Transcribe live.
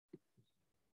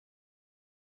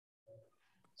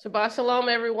Shabbat Shalom,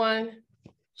 everyone.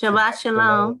 Shabbat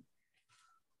Shalom.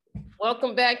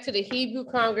 Welcome back to the Hebrew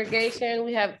Congregation.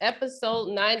 We have episode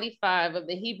 95 of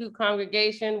the Hebrew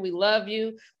Congregation. We love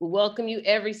you. We welcome you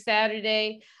every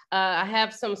Saturday. I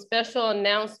have some special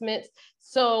announcements.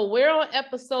 So we're on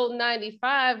episode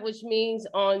 95, which means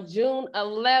on June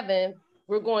 11th,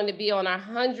 we're going to be on our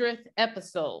 100th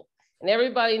episode. And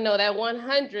everybody know that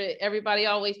 100, everybody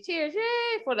always cheers,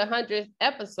 yay, for the 100th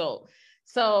episode.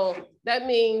 So that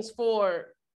means for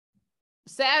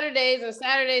Saturdays,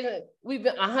 we've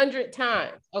been 100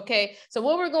 times, okay? So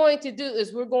what we're going to do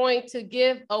is we're going to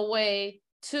give away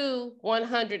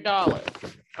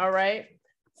 $100, all right?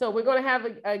 So we're going to have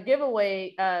a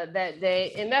giveaway that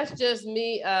day, and that's just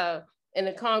me in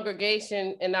the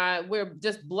congregation, and we're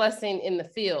just blessing in the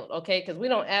field, okay? Because we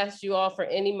don't ask you all for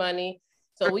any money,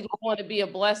 so we just want to be a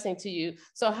blessing to you.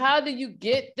 So how do you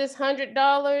get this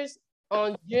 $100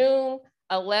 on June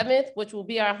 11th, which will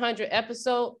be our 100th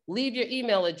episode? Leave your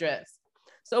email address.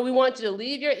 So we want you to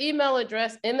leave your email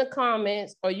address in the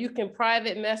comments, or you can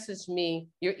private message me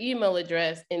your email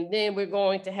address, and then we're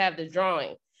going to have the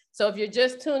drawing. So if you're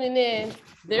just tuning in,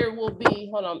 there will be,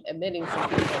 hold on, I'm admitting some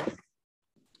people.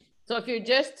 So if you're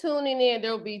just tuning in,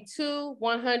 there will be two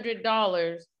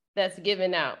 $100 that's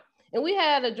given out. And we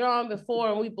had a drawing before,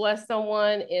 and we blessed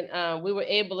someone, and we were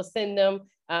able to send them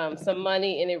some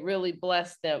money, and it really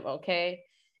blessed them, okay?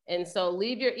 And so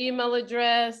leave your email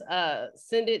address,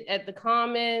 send it at the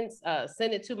comments,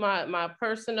 send it to my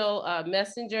personal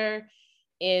messenger,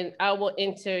 and I will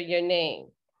enter your name,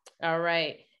 all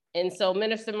right? And so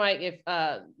Minister Mike, if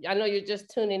I know you're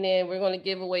just tuning in, we're gonna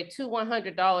give away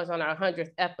 $100 on our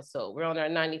 100th episode. We're on our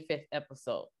 95th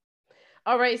episode.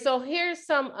 All right, so here's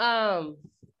some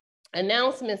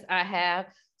announcements I have.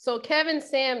 So Kevin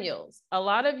Samuels, a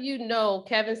lot of you know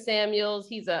Kevin Samuels.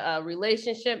 He's a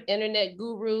relationship internet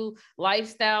guru,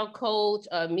 lifestyle coach,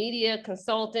 a media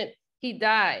consultant. He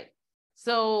died.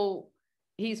 So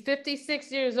he's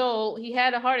 56 years old. He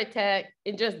had a heart attack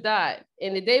and just died.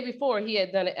 And the day before, he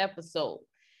had done an episode.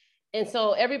 And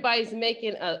so everybody's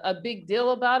making a big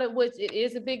deal about it, which it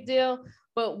is a big deal.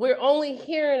 But we're only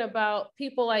hearing about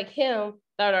people like him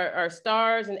that are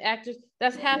stars and actors.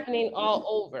 That's happening all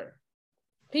over.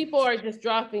 People are just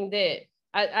dropping dead.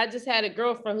 I just had a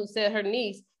girlfriend who said her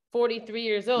niece, 43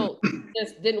 years old,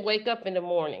 just didn't wake up in the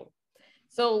morning.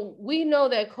 So we know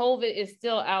that COVID is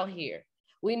still out here.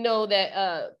 We know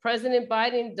that President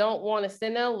Biden don't want to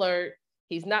send an alert.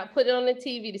 He's not putting it on the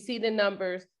TV to see the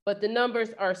numbers, but the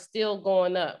numbers are still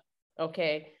going up,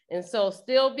 okay? And so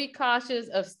still be cautious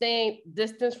of staying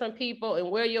distance from people and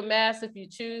wear your mask if you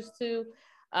choose to.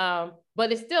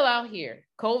 But it's still out here.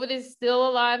 COVID is still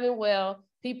alive and well.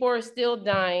 People are still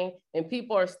dying and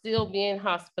people are still being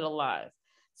hospitalized.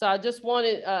 So I just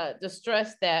wanted to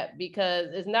stress that, because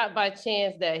it's not by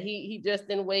chance that he just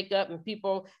didn't wake up and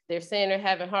people, they're saying they're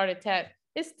having heart attacks.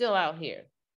 It's still out here.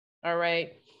 All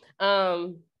right.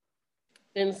 And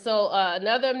so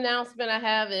another announcement I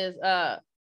have is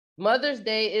Mother's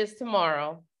Day is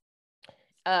tomorrow.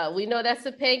 We know that's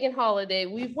a pagan holiday.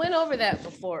 We went over that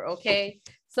before, okay?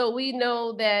 So we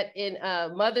know that in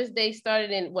Mother's Day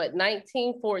started in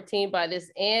 1914 by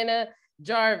this Anna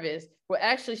Jarvis. Well,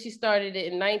 actually she started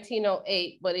it in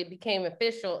 1908, but it became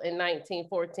official in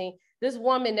 1914. This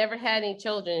woman never had any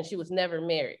children and she was never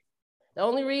married. The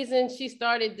only reason she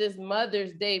started this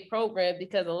Mother's Day program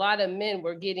because a lot of men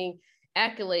were getting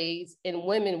accolades and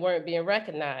women weren't being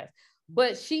recognized.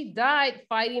 But she died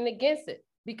fighting against it,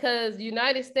 because the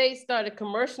United States started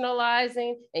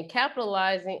commercializing and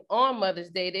capitalizing on Mother's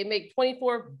Day. They make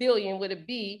 24 billion with a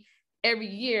B every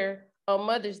year on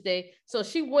Mother's Day. So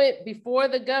she went before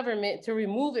the government to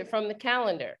remove it from the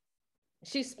calendar.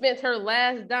 She spent her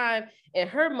last dime and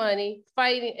her money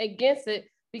fighting against it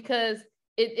because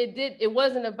it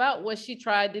wasn't about what she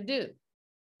tried to do.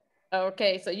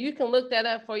 Okay, so you can look that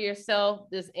up for yourself.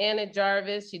 This Anna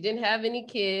Jarvis, she didn't have any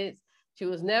kids. She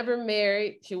was never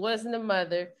married. She wasn't a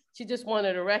mother. She just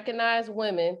wanted to recognize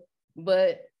women,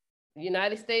 but the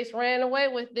United States ran away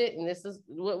with it, and this is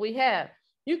what we have.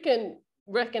 You can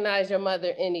recognize your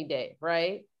mother any day,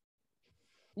 right?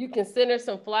 You can send her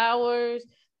some flowers.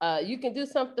 You can do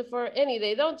something for her any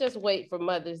day. Don't just wait for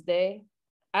Mother's Day.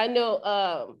 I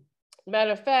know,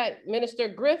 matter of fact, Minister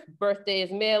Griff's birthday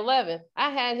is May 11th. I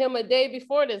had him a day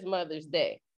before this Mother's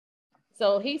Day.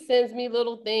 So he sends me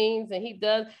little things, and he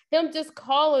does. Him just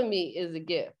calling me is a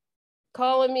gift.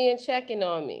 Calling me and checking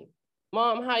on me.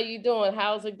 Mom, how you doing?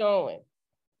 How's it going?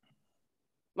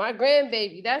 My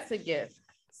grandbaby, that's a gift.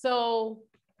 So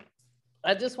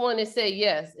I just want to say,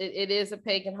 yes, it is a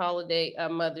pagan holiday,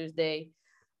 Mother's Day.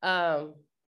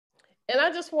 And And I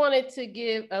just wanted to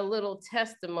give a little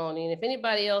testimony. And if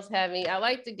anybody else have any, I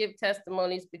like to give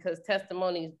testimonies because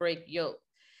testimonies break yoke.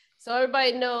 So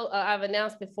everybody know I've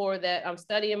announced before that I'm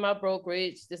studying my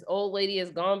brokerage. This old lady has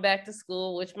gone back to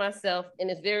school, which myself, and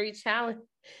it's very challenging.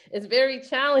 It's very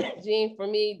challenging for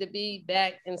me to be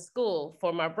back in school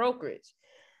for my brokerage.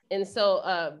 And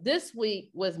so this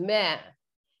week was math.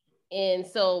 And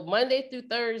so Monday through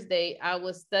Thursday, I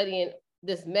was studying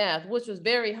this math, which was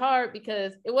very hard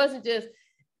because it wasn't just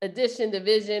addition,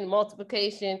 division,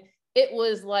 multiplication. It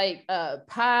was like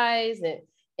pies and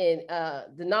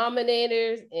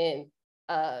denominators and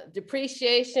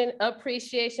depreciation,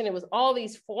 appreciation. It was all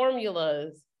these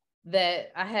formulas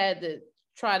that I had to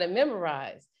try to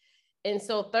memorize. And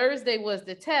so Thursday was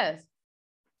the test.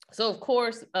 So of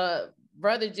course,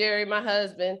 Brother Jerry, my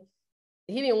husband,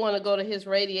 he didn't want to go to his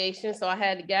radiation. So I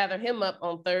had to gather him up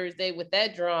on Thursday with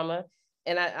that drama.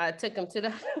 And I took him to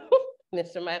the,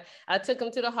 Mr. Matt, I took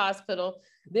him to the hospital.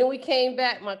 Then we came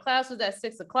back. My class was at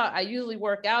 6 o'clock. I usually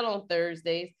work out on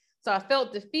Thursdays. So I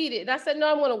felt defeated. And I said,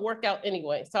 no, I'm going to work out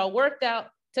anyway. So I worked out,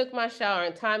 took my shower,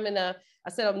 and time enough, I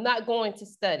said, I'm not going to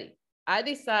study. I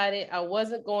decided I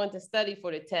wasn't going to study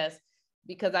for the test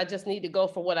because I just need to go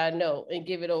for what I know and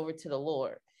give it over to the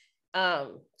Lord.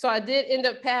 So I did end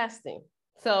up passing.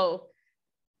 So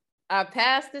I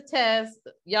passed the test.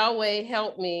 Yahweh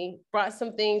helped me, brought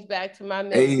some things back to my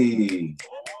memory. Hey.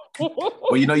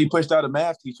 Well, you know, you pushed out a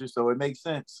math teacher, so it makes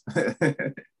sense.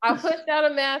 I pushed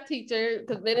out a math teacher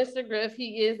because Minister Griff,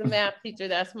 he is a math teacher.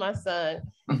 That's my son.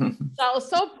 So I was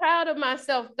so proud of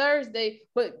myself Thursday,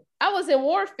 but I was in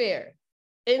warfare.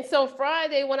 And so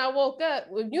Friday, when I woke up,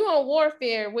 when you're on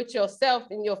warfare with yourself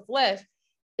and your flesh,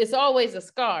 it's always a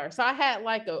scar. So I had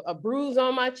like a bruise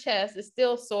on my chest. It's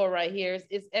still sore right here.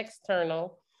 It's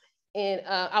external. And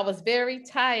I was very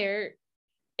tired.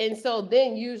 And so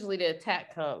then usually the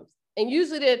attack comes. And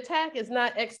usually the attack is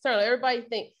not external. Everybody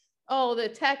think, oh, the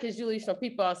attack is usually from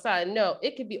people outside. No,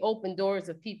 it could be open doors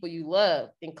of people you love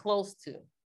and close to.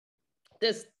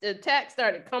 The attack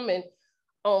started coming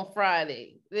on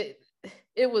Friday.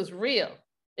 It was real.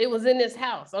 It was in this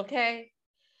house, okay?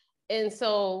 And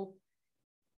so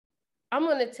I'm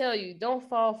going to tell you, don't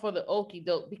fall for the okie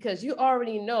doke because you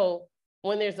already know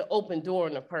when there's an open door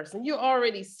in a person. You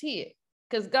already see it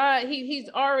because God, he's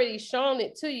already shown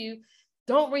it to you.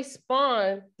 Don't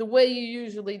respond the way you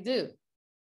usually do,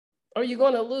 or you're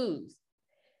going to lose.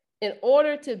 In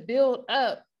order to build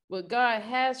up what God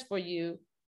has for you,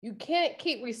 you can't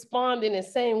keep responding the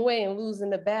same way and losing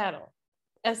the battle.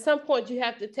 At some point, you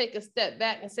have to take a step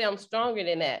back and say, I'm stronger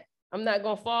than that. I'm not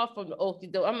going to fall from the okie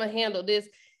doke. I'm going to handle this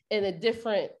in a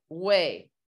different way.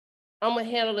 I'm going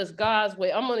to handle this God's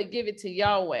way. I'm going to give it to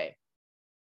Yahweh.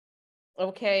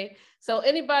 Okay. So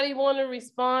anybody want to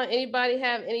respond? Anybody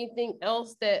have anything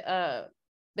else that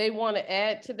they want to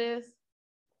add to this?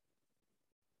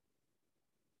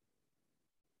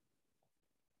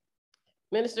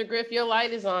 Minister Griff, your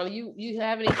light is on. You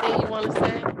have anything you want to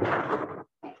say?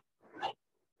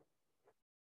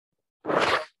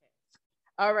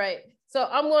 All right. So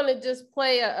I'm going to just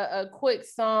play a quick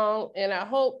song, and I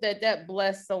hope that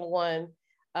blessed someone.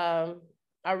 I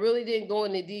really didn't go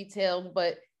into detail,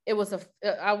 but it was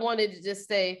I wanted to just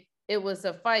say it was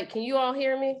a fight. Can you all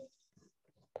hear me?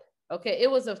 Okay. It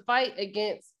was a fight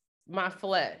against my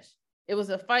flesh. It was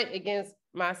a fight against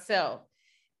myself.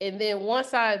 And then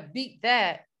once I beat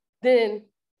that, then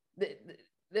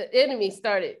the enemy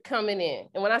started coming in.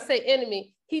 And when I say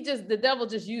enemy, the devil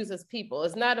just uses people.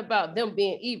 It's not about them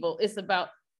being evil. It's about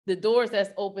the doors that's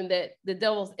open that the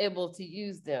devil's able to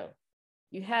use them.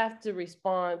 You have to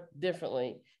respond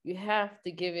differently. You have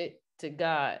to give it to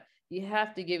God. You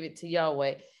have to give it to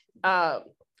Yahweh. And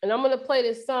I'm going to play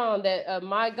this song that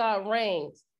My God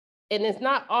Reigns. And it's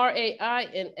not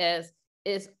R-A-I-N-S.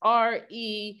 It's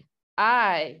R-E-I-G.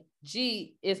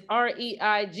 It's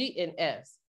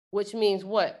R-E-I-G-N-S, which means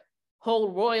what?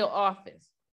 Hold royal office.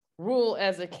 Rule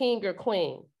as a king or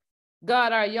queen.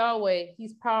 God, our Yahweh,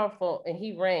 he's powerful and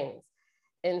he reigns.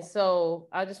 And so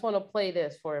I just want to play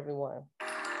this for everyone.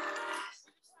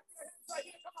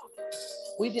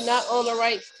 We do not own the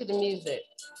rights to the music.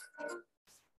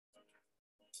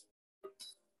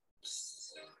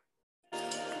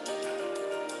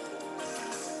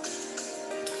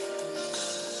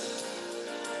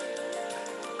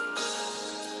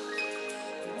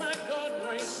 My God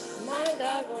reigns. My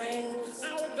God reigns.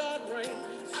 Our God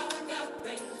reigns. Our God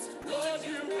reigns. Lord,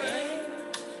 you reign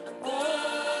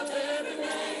above every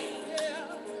name.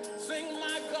 Yeah. Sing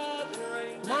my God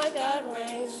reigns. My God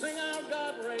reigns. Sing our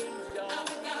God reigns, y'all. Our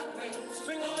God reigns.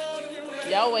 Sing Lord, you reign.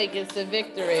 Yahweh gets the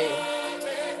victory.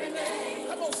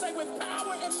 Come on, say with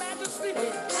power and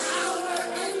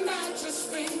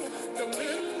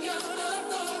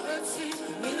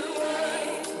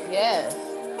Yes.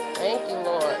 Thank you,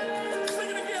 Lord.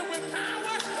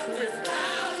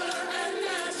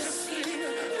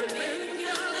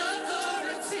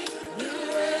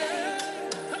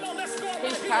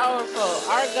 He's powerful.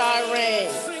 Our God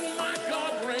reigns.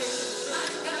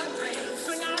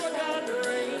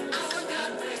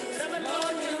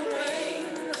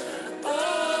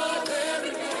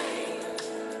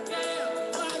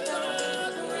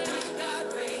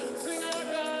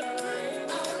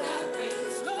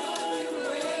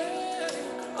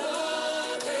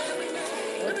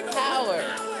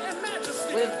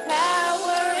 With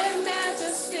power and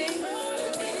majesty,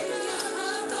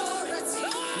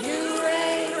 you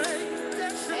reign.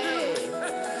 Hey.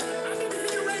 I need to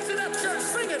hear you raise it up, church.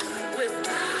 Sing it. With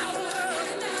power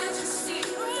and majesty,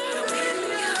 you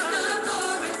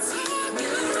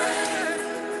reign.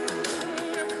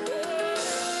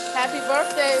 Happy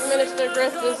birthday, Minister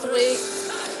Griff, this week.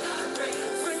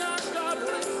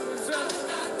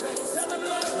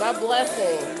 My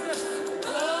blessing.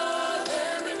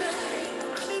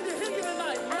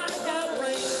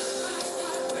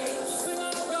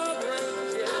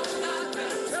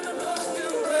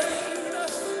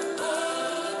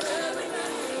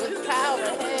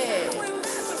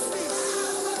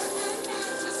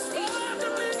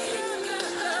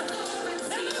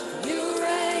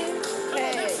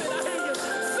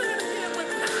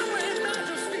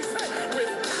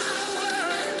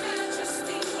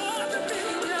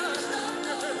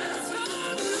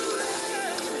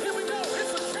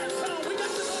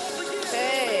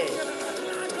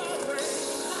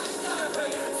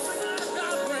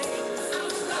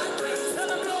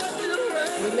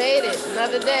 Made it.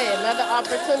 Another day, another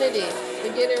opportunity to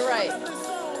get it right.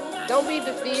 Don't be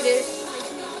defeated.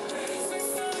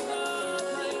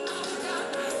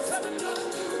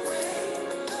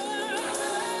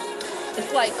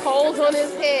 It's like coals on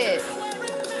his head.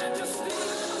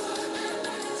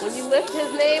 When you lift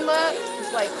his name up,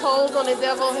 it's like coals on the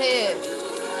devil's head.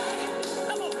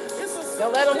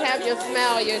 Don't let him have your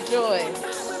smile, your joy.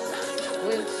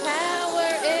 With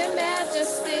power and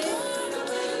majesty,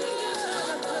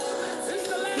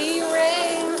 he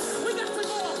reigns.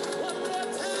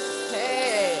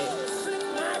 Hey.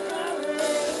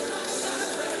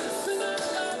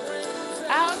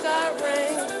 Our God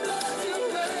reigns.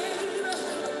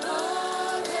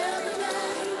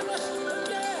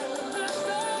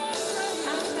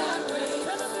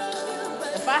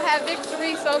 If I have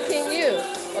victory, so can you.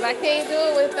 But I can't do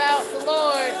it without the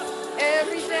Lord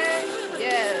every day.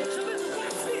 Yes.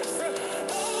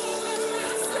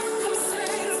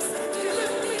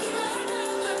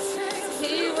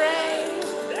 He reigns.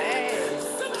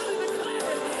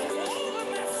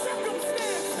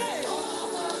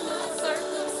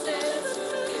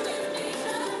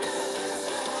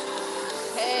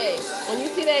 Hey, when you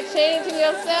see that change in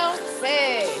yourself,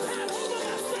 hey,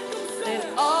 in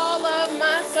all of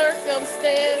my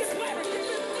circumstance,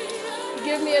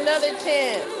 give me another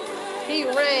chance. He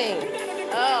reigns.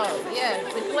 Oh,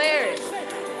 yes, declare it.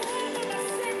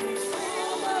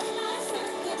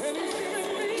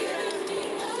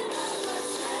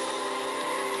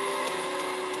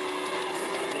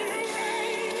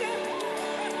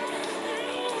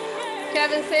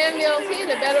 Kevin Samuels, he's in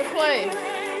a better place.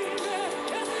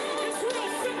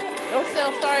 Don't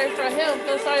feel sorry for him,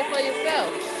 feel sorry for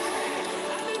yourself.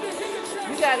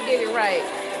 You got to get it right.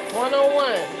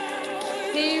 One-on-one.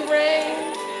 He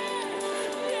reigns.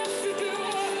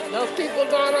 Those people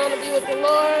going on to be with the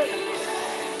Lord,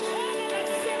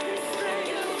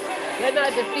 they're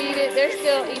not defeated. They're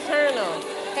still eternal.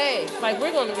 Hey, like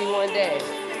we're going to be one day.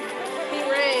 He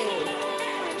reigns.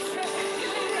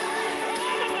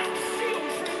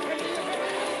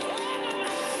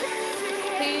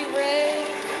 He reigns.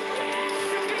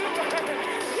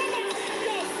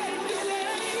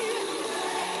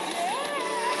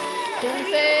 Can you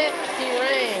say it? He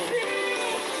reigns.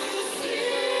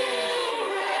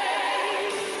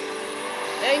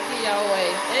 Thank you,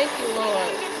 Yahweh. Thank you,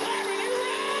 Lord.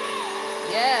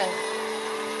 Yes.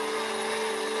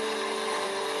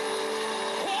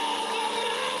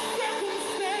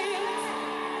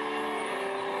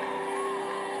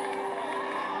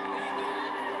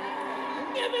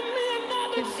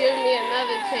 Just give me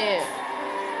another chance.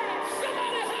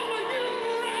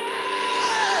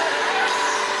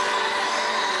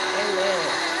 Amen.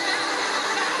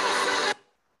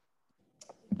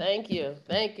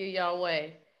 Thank you, Yahweh.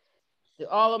 Through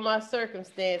all of my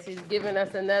circumstances, He's given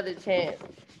us another chance.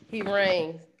 He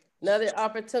reigns. Another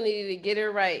opportunity to get it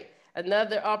right.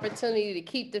 another opportunity to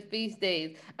keep the feast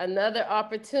days, another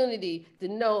opportunity to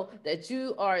know that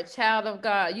you are a child of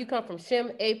God. You come from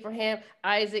Shem, Abraham,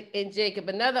 Isaac, and Jacob.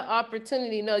 Another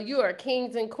opportunity to know you are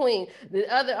kings and queens.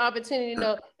 The other opportunity to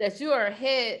know that you are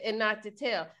head and not the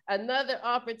tail. Another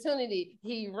opportunity,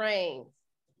 he reigns.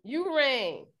 You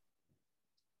reign.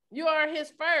 You are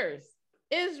his first.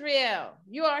 Israel,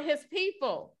 you are his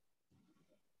people.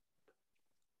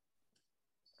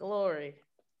 Glory.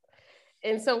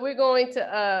 And so we're going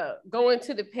to go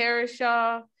into the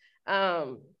parashah.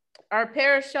 Our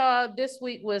parashah this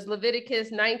week was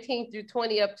Leviticus 19 through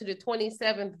 20 up to the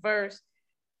 27th verse.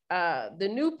 The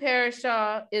new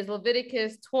parashah is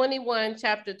Leviticus 21,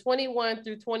 chapter 21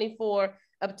 through 24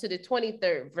 up to the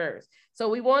 23rd verse. So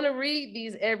we want to read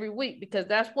these every week because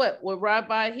that's what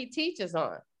Rabbi he teaches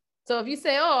on. So if you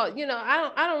say, oh, you know,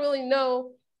 I don't really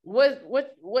know what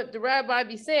the rabbi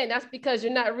be saying, that's because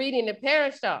you're not reading the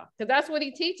parashah, because that's what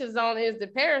he teaches on is the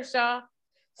parashah.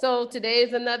 So today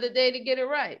is another day to get it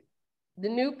right. The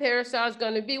new parashah is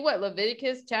going to be what?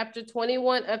 Leviticus chapter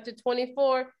 21 up to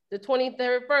 24, the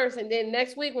 23rd verse. And then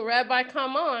next week when Rabbi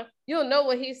come on, you'll know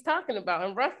what he's talking about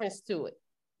in reference to it.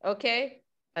 Okay?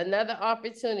 Another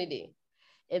opportunity.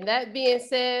 And that being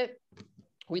said,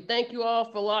 we thank you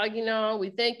all for logging on.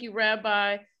 We thank you,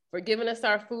 Rabbi, for giving us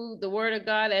our food, the word of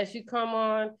God, as you come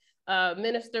on.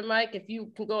 Minister Mike, if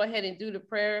you can go ahead and do the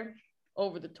prayer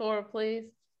over the Torah, please.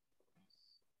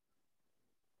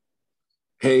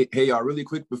 Hey, y'all, really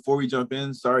quick before we jump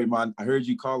in. Sorry, man, I heard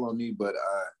you call on me, but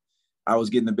I was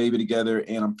getting the baby together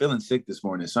and I'm feeling sick this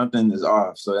morning. Something is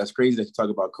off. So that's crazy that you talk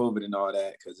about COVID and all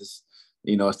that, because it's,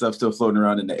 you know, stuff still floating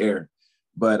around in the air.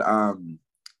 But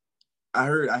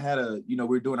I had we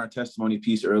were doing our testimony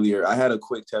piece earlier. I had a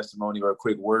quick testimony or a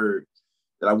quick word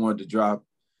that I wanted to drop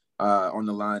on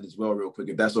the line as well, real quick,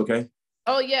 if that's okay.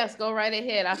 Oh, yes, go right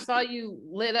ahead. I saw you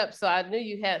lit up, so I knew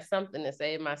you had something to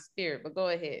say in my spirit, but go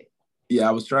ahead. Yeah,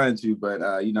 I was trying to,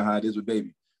 but you know how it is with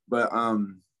baby. But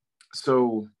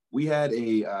so we had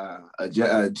a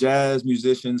jazz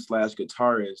musician /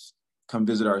 guitarist come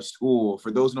visit our school.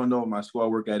 For those who don't know, my school, I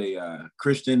work at a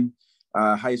Christian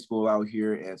high school out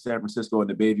here in San Francisco in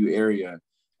the Bayview area.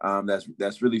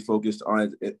 That's really focused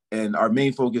on it, and our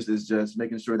main focus is just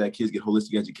making sure that kids get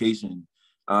holistic education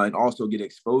and also get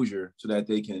exposure so that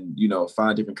they can, you know,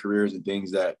 find different careers and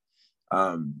things that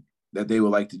that they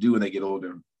would like to do when they get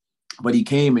older. But he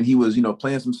came and he was, you know,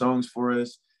 playing some songs for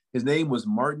us. His name was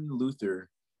Martin Luther.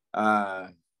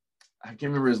 I can't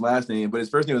remember his last name, but his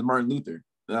first name was Martin Luther.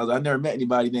 And I've never met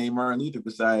anybody named Martin Luther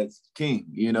besides King,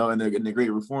 you know, and the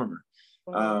great reformer.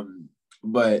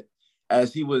 But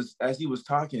as he was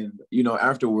talking, you know,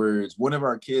 afterwards, one of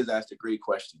our kids asked a great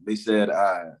question. They said,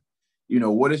 you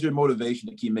know, what is your motivation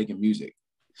to keep making music?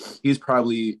 He's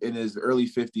probably in his early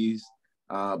 50s,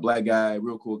 black guy,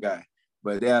 real cool guy.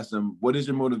 But they asked him, what is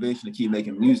your motivation to keep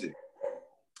making music?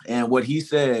 And what he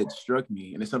said struck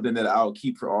me, and it's something that I'll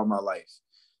keep for all my life.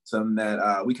 Something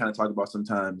that we kind of talk about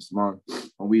sometimes, Mom,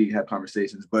 when we have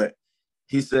conversations. But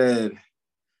he said,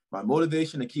 my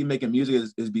motivation to keep making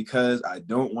music is because I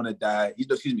don't want to die.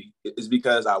 It's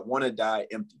because I want to die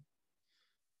empty.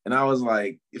 And I was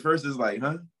like, at first it's like,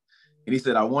 huh? And he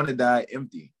said, I want to die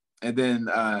empty. And then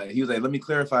he was like, let me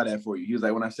clarify that for you. He was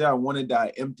like, when I say I want to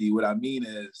die empty, what I mean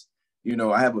is, you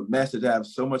know, I have a message, I have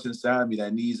so much inside me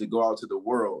that needs to go out to the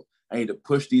world. I need to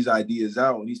push these ideas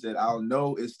out. And he said, I'll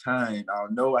know it's time. I'll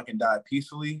know I can die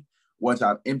peacefully once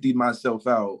I've emptied myself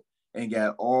out and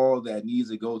got all that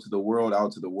needs to go to the world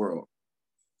out to the world.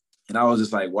 And I was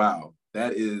just like, wow,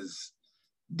 that is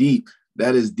deep.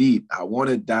 That is deep. I want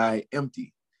to die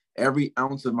empty. Every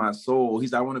ounce of my soul. He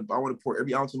said, I want to pour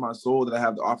every ounce of my soul that I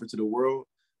have to offer to the world.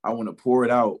 I want to pour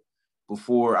it out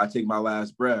before I take my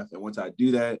last breath. And once I do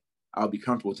that, I'll be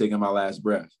comfortable taking my last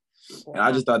breath. Wow. And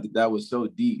I just thought that was so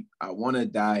deep. I want to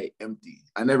die empty.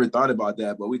 I never thought about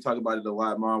that, but we talk about it a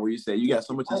lot, Mom, where you say you got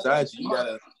so much inside you,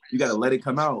 you gotta let it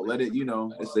come out. Let it, you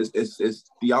know, it's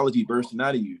theology bursting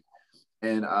out of you.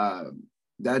 And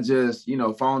that just, you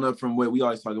know, following up from what we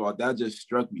always talk about, that just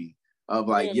struck me of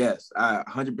like, yes, I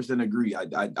 100% agree.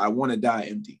 I want to die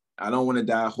empty. I don't want to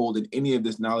die holding any of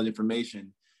this knowledge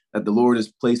information that the Lord has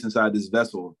placed inside this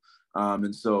vessel.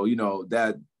 And so, you know,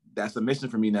 that's a mission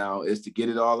for me now, is to get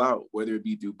it all out, whether it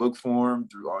be through book form,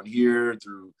 through on here,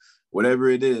 through whatever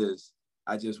it is.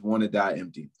 I just want to die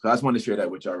empty. So I just want to share that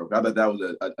with y'all. I thought that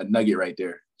was a nugget right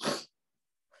there.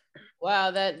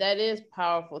 Wow, that is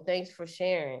powerful. Thanks for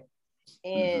sharing.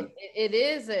 And it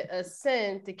is a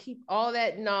sin to keep all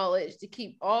that knowledge, to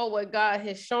keep all what God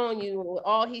has shown you,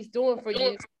 all he's doing for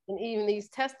you, and even these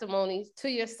testimonies to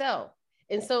yourself.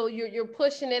 And so you're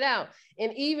pushing it out.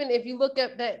 And even if you look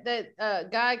up that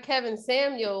guy, Kevin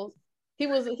Samuels, he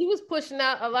was pushing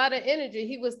out a lot of energy.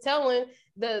 He was telling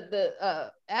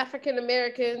the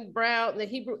African-American, brown, the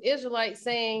Hebrew Israelites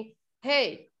saying,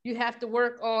 hey, you have to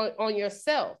work on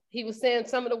yourself. He was saying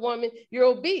some of the women, you're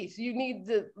obese. You need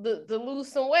to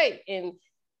lose some weight. And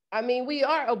I mean, we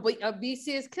are,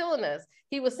 obesity is killing us.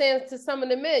 He was saying to some of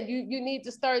the men, you need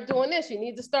to start doing this. You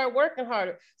need to start working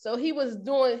harder. So he was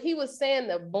saying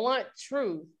the blunt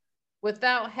truth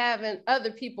without having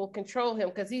other people control him,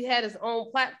 because he had his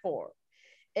own platform.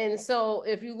 And so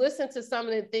if you listen to some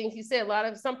of the things he said,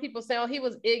 some people say, oh, he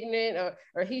was ignorant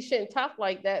or he shouldn't talk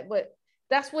like that. But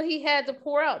that's what he had to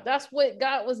pour out. That's what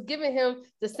God was giving him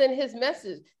to send his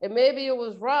message. And maybe it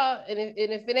was raw, and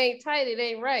if it ain't tight, it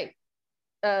ain't right.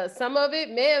 Some of it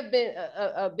may have been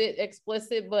a bit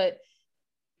explicit, but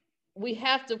we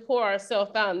have to pour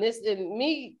ourselves out. And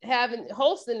me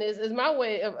hosting this is my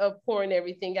way of pouring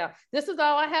everything out. This is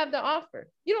all I have to offer.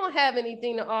 You don't have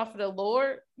anything to offer the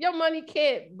Lord. Your money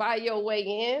can't buy your way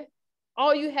in.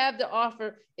 All you have to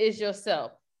offer is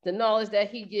yourself, the knowledge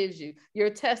that he gives you. Your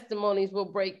testimonies will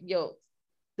break yokes.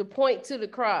 The point to the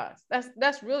cross.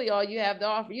 That's really all you have to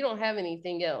offer. You don't have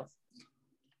anything else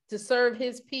to serve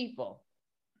his people.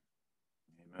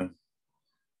 Amen.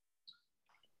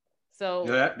 So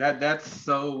that's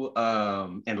so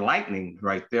enlightening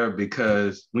right there,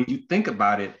 because when you think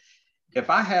about it,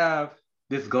 if I have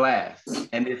this glass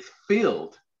and it's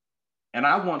filled and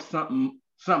I want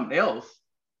something else,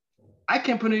 I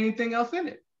can't put anything else in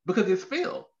it because it's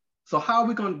filled. So how are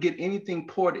we going to get anything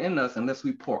poured in us unless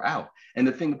we pour out? And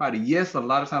the thing about it, yes, a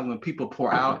lot of times when people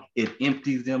pour out, it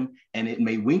empties them and it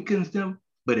may weakens them,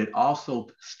 but it also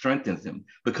strengthens them.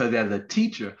 Because as a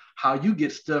teacher, how you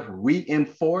get stuff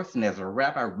reinforced, and as a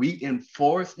rabbi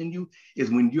reinforced in you,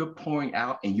 is when you're pouring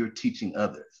out and you're teaching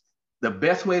others. The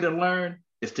best way to learn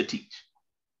is to teach.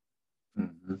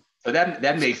 Mm-hmm. So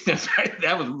that makes sense, right?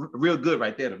 That was real good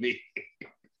right there to me.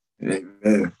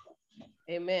 Amen.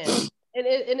 Amen. And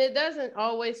it doesn't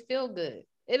always feel good.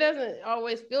 It doesn't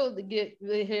always feel good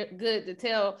to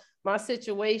tell my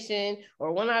situation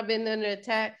or when I've been under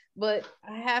attack, but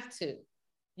I have to.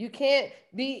 You can't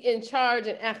be in charge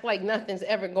and act like nothing's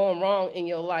ever going wrong in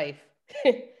your life.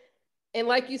 And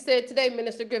like you said today,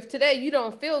 Minister Griff, today you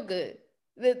don't feel good.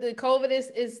 The COVID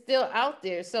is still out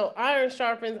there. So iron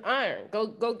sharpens iron.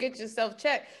 Go get yourself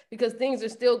checked, because things are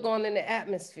still going in the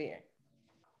atmosphere.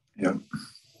 Yeah.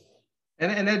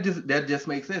 And that just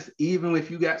makes sense. Even if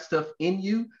you got stuff in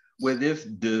you, whether it's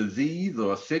disease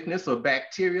or sickness or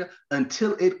bacteria,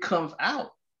 until it comes out,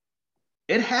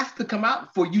 it has to come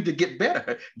out for you to get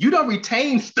better. You don't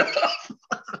retain stuff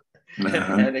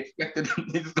and expect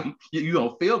that you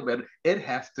don't feel better. It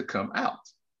has to come out.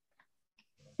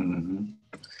 Mm-hmm.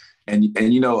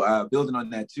 And you know, building on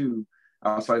that too,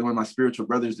 I was talking to one of my spiritual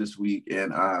brothers this week,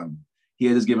 and he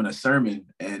had just given a sermon,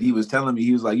 and he was telling me,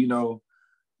 he was like, you know,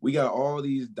 we got all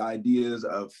these ideas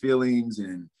of feelings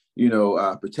and, you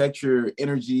know, protect your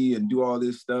energy and do all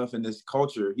this stuff in this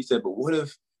culture. He said, but what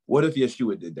if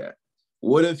Yeshua did that?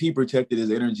 What if he protected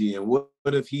his energy? And what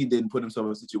if he didn't put himself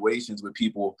in situations with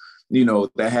people, you know,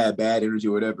 that had bad energy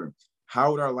or whatever?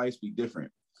 How would our lives be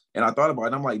different? And I thought about it,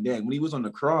 and I'm like, dang, when he was on the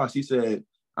cross, he said,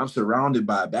 I'm surrounded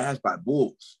by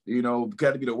bulls, you know,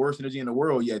 got to be the worst energy in the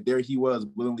world. Yet there he was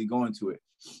willingly going to it.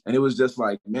 And it was just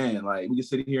like, man, like we can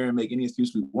sit here and make any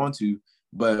excuse we want to,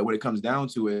 but when it comes down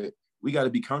to it, we got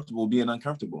to be comfortable being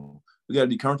uncomfortable. We got to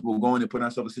be comfortable going and putting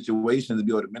ourselves in situations to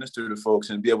be able to minister to folks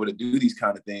and be able to do these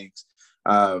kind of things.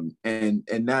 And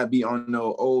not be on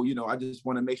no, oh, you know, I just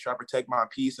want to make sure I protect my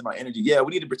peace and my energy. Yeah,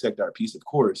 we need to protect our peace, of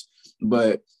course,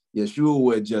 but Yeshua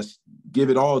would just give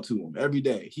it all to them every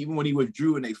day. Even when he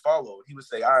withdrew and they followed, he would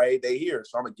say, all right, they here,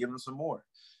 so I'm gonna give them some more,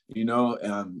 you know.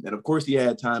 And of course he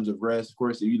had times of rest, of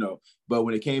course, you know, but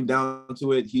when it came down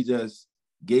to it, he just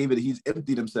gave it. He's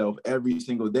emptied himself every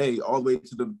single day, all the way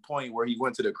to the point where he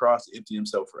went to the cross to empty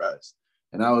himself for us.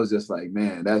 And I was just like,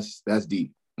 man, that's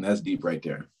deep. That's deep right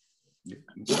there.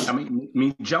 I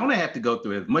mean, Jonah had to go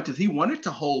through, as much as he wanted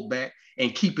to hold back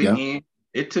and keep it in.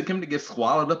 It took him to get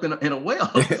swallowed up in a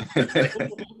whale.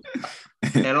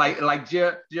 And like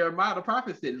Jeremiah the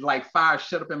prophet said, like fire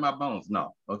shut up in my bones.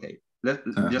 No, okay, let's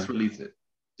just release it.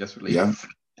 Just release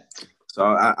it. So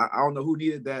I don't know who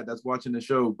needed that that's watching the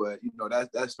show, but you know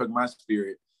that struck my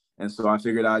spirit, and so I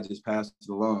figured I'd just pass it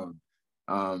along,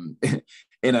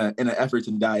 in an effort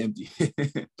to die empty.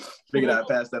 Figured I'd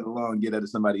pass that along, get that to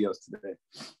somebody else today.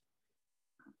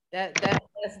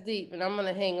 That's deep, and I'm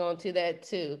gonna hang on to that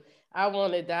too. I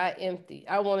want to die empty.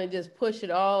 I want to just push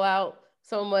it all out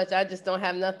so much I just don't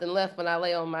have nothing left when I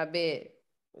lay on my bed.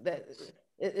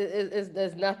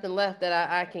 there's nothing left that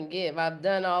I can give. I've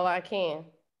done all I can.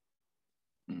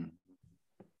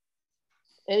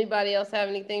 Anybody else have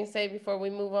anything to say before we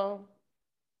move on?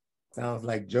 Sounds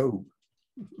like Job.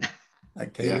 I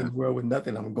came in the world with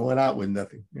nothing. I'm going out with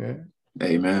nothing. Yeah.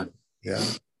 Amen. Yeah.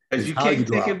 Because you can't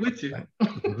take it with you.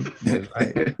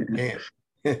 Right.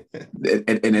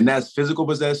 And that's physical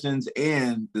possessions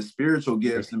and the spiritual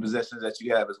gifts and possessions that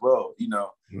you have as well. You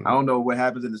know, I don't know what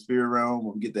happens in the spirit realm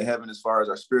when we get to heaven as far as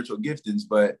our spiritual giftings,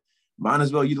 but might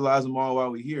as well utilize them all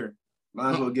while we're here.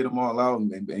 Might as well get them all out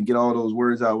and get all those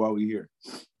words out while we're here.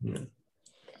 Yeah.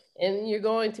 And you're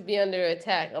going to be under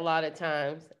attack a lot of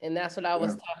times. And that's what I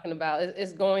was talking about.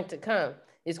 It's going to come.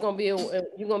 It's going to be,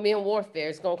 you're going to be in warfare.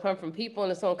 It's going to come from people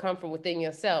and it's going to come from within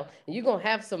yourself. And you're going to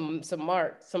have some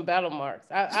marks, some battle marks.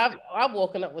 I've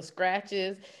woken up with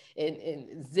scratches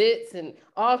and zits and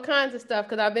all kinds of stuff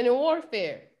because I've been in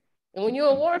warfare. And when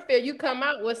you're in warfare, you come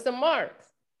out with some marks.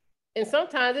 And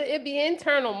sometimes it be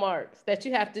internal marks that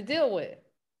you have to deal with.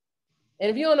 And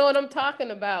if you don't know what I'm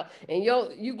talking about and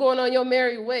you going on your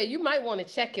merry way, you might want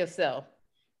to check yourself.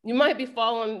 You might be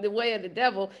following the way of the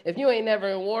devil if you ain't never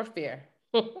in warfare.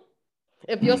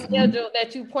 If your schedule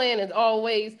that you plan is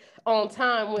always on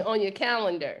time on your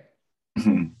calendar,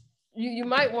 you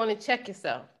might want to check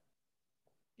yourself.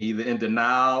 Either in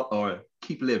denial or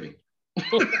keep living.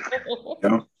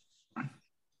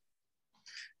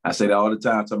 I say that all the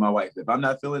time to my wife. If I'm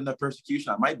not feeling the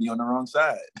persecution, I might be on the wrong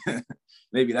side.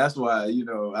 Maybe that's why, I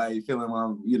ain't feeling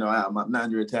I'm not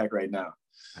under attack right now.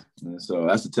 And so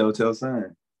that's a telltale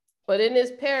sign. But in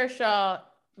this parashah,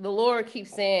 the Lord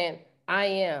keeps saying, I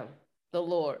am the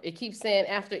Lord. It keeps saying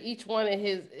after each one of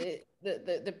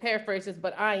the paraphrases,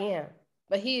 but I am.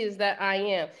 But he is that I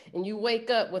am. And you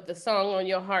wake up with the song on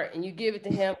your heart and you give it to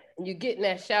him and you get in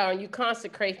that shower and you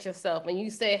consecrate yourself and you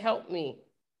say, help me.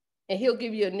 And he'll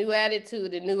give you a new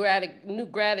attitude, a new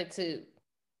gratitude.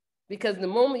 Because the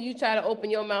moment you try to open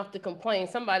your mouth to complain,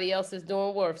 somebody else is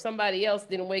doing work. Somebody else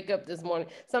didn't wake up this morning.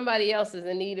 Somebody else is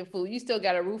in need of food. You still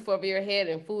got a roof over your head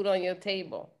and food on your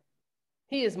table.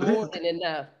 He is more than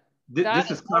enough.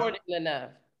 God is more than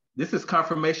enough. This is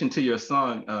confirmation to your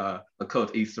song,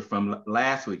 Coach Easter, from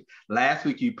last week. Last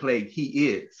week you played He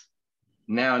Is.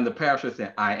 Now in the parashah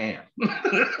said, I am.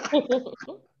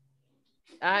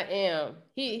 I am.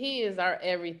 He is our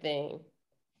everything.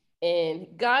 And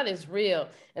God is real.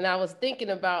 And I was thinking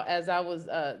about as I was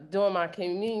doing my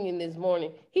communion this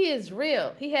morning, he is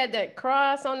real. He had that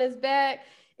cross on his back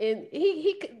and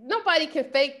nobody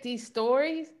can fake these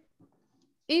stories.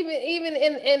 Even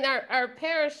in our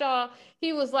parashah,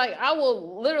 he was like, I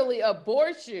will literally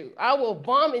abort you. I will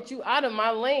vomit you out of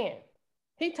my land.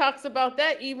 He talks about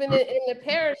that even in the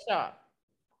parashah.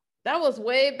 That was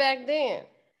way back then.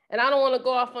 And I don't want to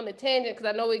go off on a tangent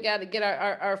because I know we got to get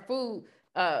our food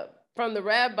from the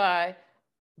rabbi,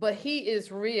 but he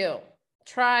is real.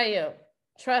 Try him.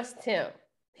 Trust him.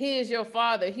 He is your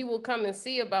father. He will come and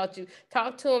see about you.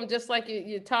 Talk to him just like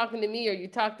you're talking to me or you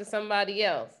talk to somebody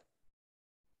else.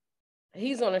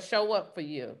 He's going to show up for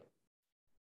you.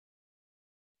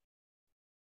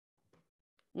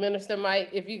 Minister Mike,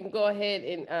 if you can go ahead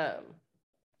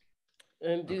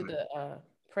and do the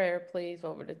prayer, please,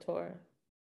 over the Torah.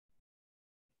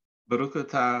 Baruch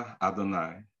atah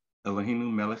Adonai,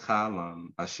 Eloheinu melech haolam,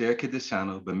 asher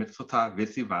kiddushanu b'mitzvotav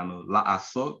v'tzivanu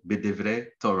la'asok b'divrei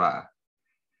Torah.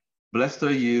 Blessed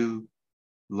are you,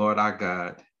 Lord our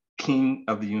God, King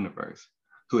of the universe,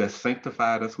 who has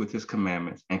sanctified us with his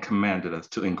commandments and commanded us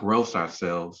to engross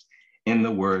ourselves in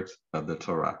the words of the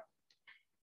Torah.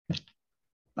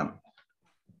 Amen.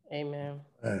 Amen.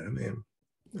 Amen.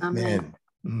 Amen.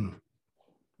 Amen.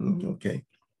 Okay.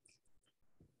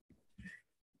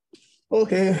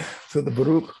 Okay, so the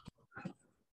Baruch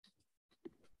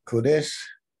Kodesh.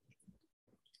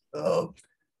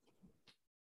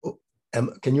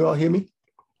 Can you all hear me?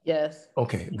 Yes.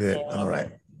 Okay, good. All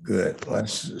right, good. Well,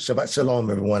 Shabbat Shalom,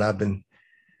 everyone. I've been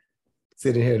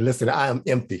sitting here listening. I am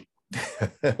empty.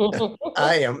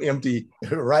 I am empty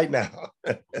right now.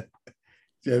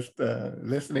 Just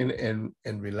listening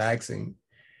and relaxing.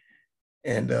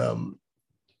 And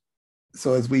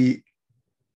so as we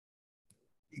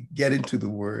get into the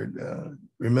word,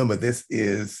 remember this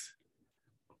is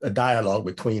a dialogue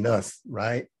between us,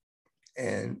 right?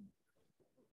 And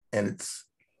it's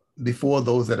before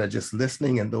those that are just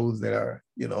listening and those that are,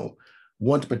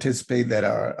 want to participate that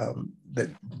are that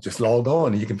just log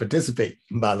on and you can participate,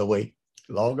 by the way,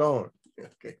 log on.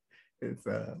 Okay. It's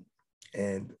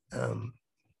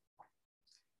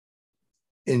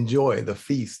enjoy the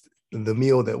feast, the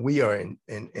meal that we are in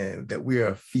and that we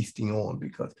are feasting on,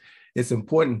 because it's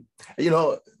important.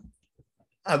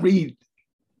 I read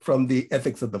from the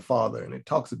ethics of the Father. And it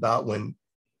talks about when,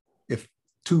 if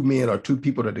two men or two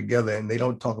people are together and they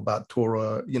don't talk about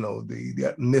Torah, you know,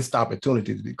 the missed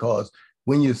opportunities, because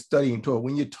when you're studying Torah,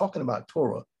 when you're talking about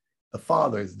Torah, the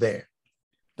Father is there.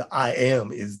 The I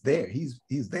am is there. He's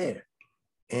there.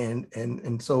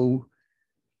 And so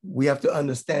we have to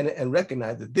understand it and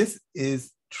recognize that this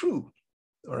is true.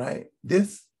 All right.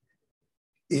 This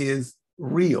is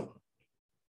real.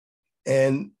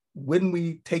 And when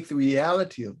we take the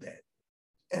reality of that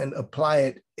and apply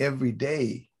it every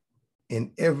day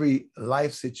in every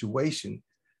life situation,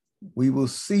 we will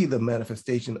see the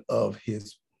manifestation of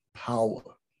his power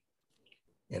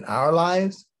in our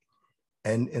lives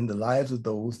and in the lives of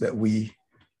those that we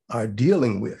are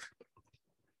dealing with.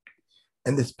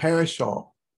 And this parashah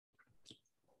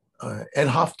and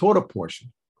Haftorah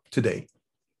portion today,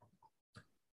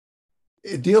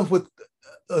 it deals with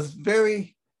a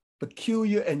very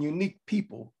peculiar and unique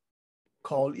people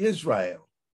called Israel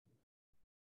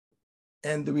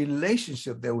and the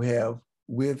relationship that we have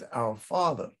with our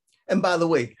Father. And by the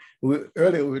way,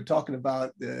 earlier we were talking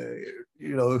about,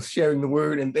 sharing the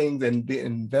word and things and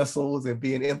being vessels and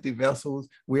being empty vessels.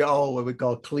 We're all what we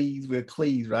call cleaves. We're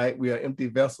cleaves, right? We are empty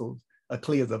vessels. A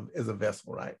clea is a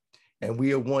vessel, right? And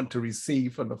we are one to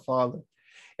receive from the Father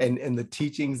and the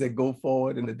teachings that go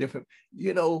forward and the different,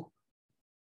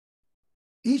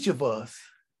 each of us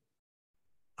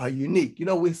are unique.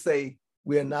 We say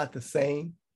we are not the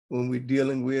same when we're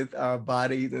dealing with our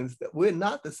bodies and stuff. We're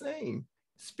not the same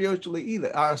spiritually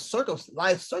either. Our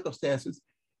life circumstances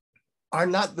are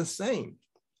not the same.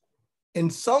 In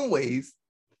some ways,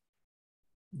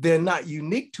 they're not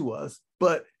unique to us,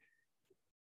 but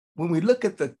when we look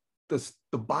at the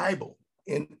Bible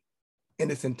in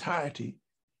its entirety,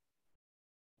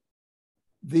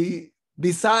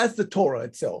 besides the Torah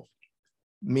itself,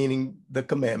 meaning the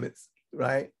commandments,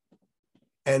 right?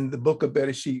 And the book of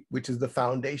Bereshit, which is the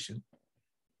foundation.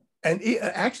 And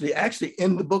actually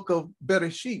in the book of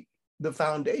Bereshit, the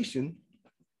foundation,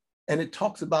 and it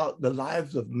talks about the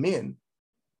lives of men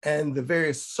and the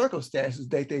various circumstances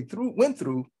that they went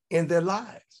through in their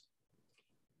lives.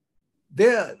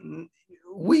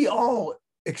 We all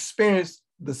experienced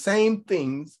the same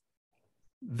things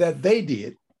that they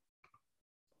did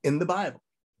in the Bible.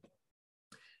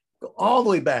 Go all the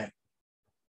way back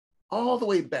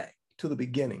to the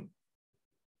beginning.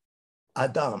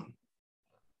 Adam,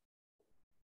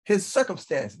 his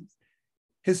circumstances,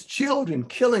 his children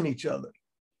killing each other,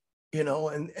 and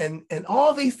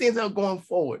all these things that are going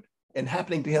forward and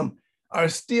happening to him are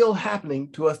still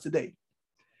happening to us today.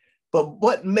 But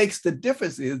what makes the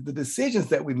difference is the decisions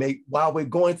that we make while we're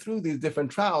going through these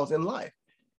different trials in life.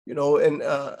 And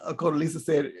Lisa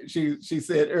said, she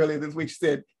said earlier this week, she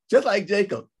said, just like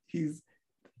Jacob,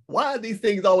 why are these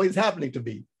things always happening to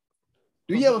me?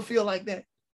 Do you ever feel like that?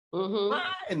 Mm-hmm.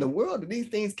 Why in the world do these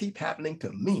things keep happening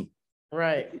to me?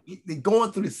 Right. They're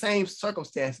going through the same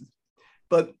circumstances.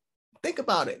 But think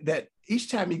about it, that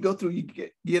each time you go through, you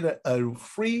get a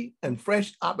free and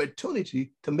fresh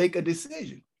opportunity to make a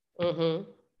decision. Mm-hmm.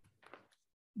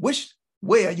 Which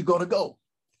way are you going to go?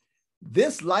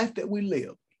 This life that we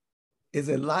live is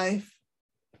a life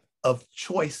of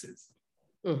choices.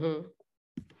 Mm-hmm.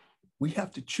 We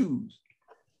have to choose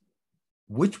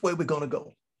which way we're going to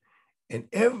go. And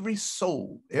every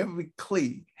soul, every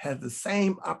clay has the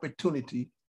same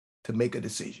opportunity to make a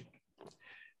decision.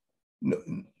 No,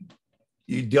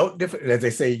 you dealt different, as they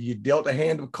say, you dealt a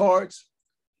hand of cards,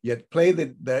 you play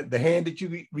the hand that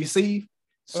you receive.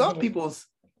 Some people's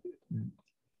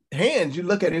hands, you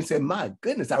look at it and say, my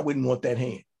goodness, I wouldn't want that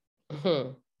hand.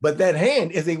 Mm-hmm. But that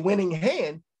hand is a winning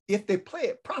hand if they play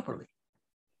it properly.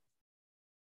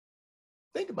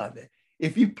 Think about that.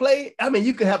 If you play,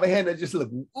 you can have a hand that just look,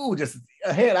 just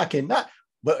a hand I cannot.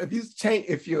 But if you change,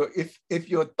 if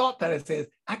your thought pattern says,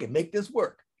 I can make this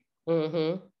work.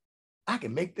 Mm-hmm. I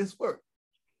can make this work.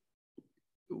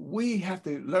 We have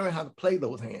to learn how to play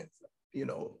those hands,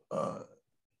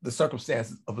 the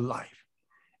circumstances of life.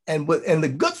 And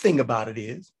the good thing about it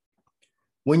is,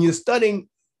 when you're studying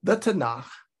the Tanakh,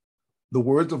 the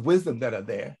words of wisdom that are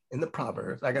there in the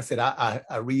Proverbs, like I said,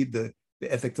 I read the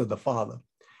ethics of the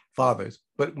fathers,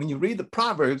 but when you read the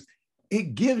Proverbs,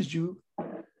 it gives you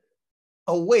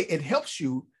a way, it helps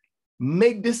you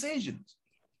make decisions.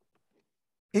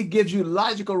 It gives you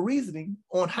logical reasoning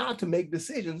on how to make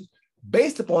decisions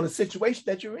based upon the situation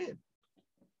that you're in.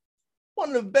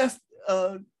 One of the best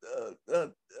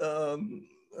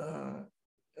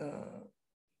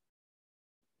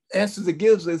answers it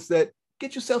gives is that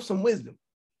get yourself some wisdom.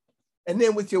 And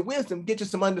then with your wisdom, get you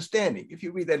some understanding. If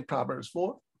you read that in Proverbs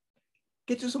 4,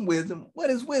 get you some wisdom. What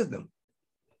is wisdom?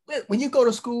 when you go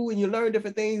to school and you learn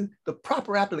different things, the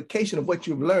proper application of what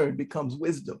you've learned becomes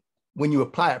wisdom when you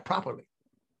apply it properly.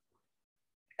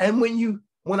 And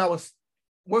when I was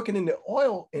working in the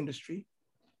oil industry,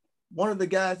 one of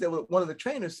the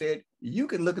trainers said, you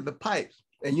can look at the pipes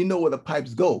and you know where the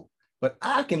pipes go, but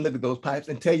I can look at those pipes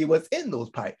and tell you what's in those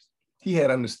pipes. He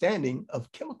had understanding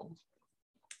of chemicals.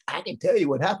 I can tell you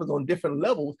what happens on different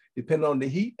levels depending on the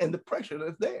heat and the pressure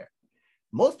that's there.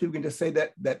 Most people can just say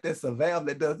that there's a valve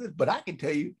that does this, but I can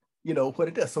tell you, what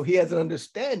it does. So he has an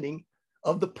understanding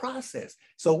of the process.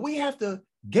 So we have to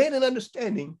gain an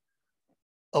understanding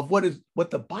of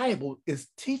what the Bible is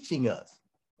teaching us.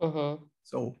 Mm-hmm.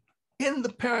 So in the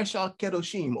Parashah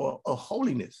Kedoshim, or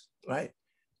holiness, right?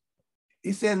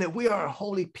 He's saying that we are a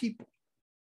holy people.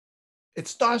 It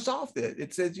starts off there.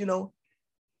 It says,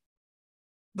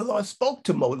 the Lord spoke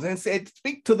to Moses and said,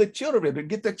 speak to the children of Israel,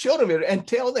 get the children of Israel and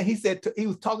tell them, he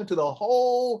was talking to the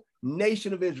whole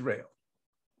nation of Israel.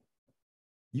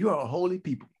 You are a holy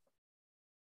people.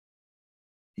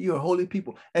 You are a holy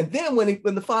people. And then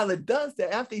when the Father does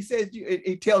that, after he says,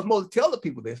 he tells Moses, tell the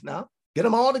people this now, get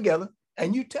them all together,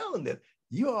 and you tell them this.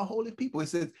 You are a holy people. He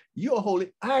says, you are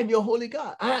holy. I am your holy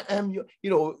God. I am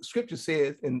your, scripture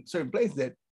says in certain places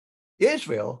that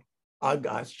Israel are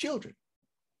God's children.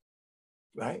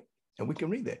 Right? And we can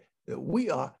read that we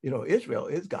are, Israel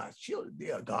is God's children.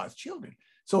 They are God's children.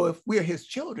 So if we are his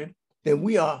children, then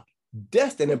we are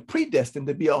destined and predestined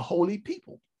to be a holy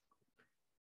people.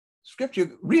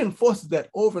 Scripture reinforces that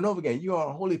over and over again. You are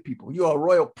a holy people. You are a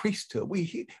royal priesthood. We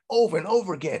hear over and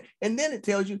over again. And then it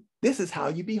tells you, this is how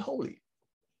you be holy.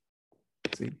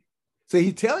 See? So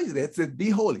he tells you that, it says,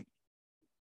 be holy.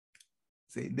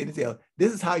 See, then he tells,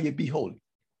 this is how you be holy.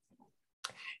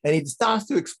 And he starts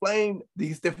to explain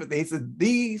these different things. He says,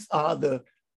 these are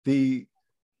the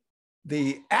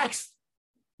acts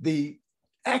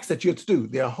that you're to do.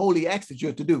 They are holy acts that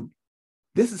you're to do.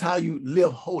 This is how you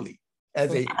live holy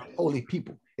as a holy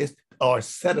people. Or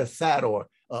set aside, or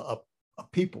a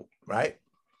people, right?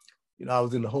 I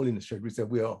was in the holiness church. We said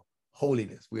we are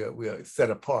holiness. We are set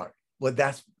apart. Well,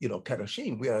 that's,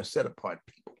 Kedoshim. We are a set apart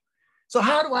people. So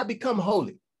how do I become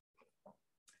holy?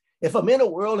 If I'm in a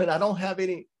world and I don't have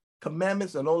any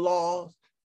commandments or no laws,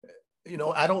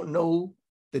 I don't know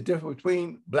the difference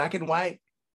between black and white,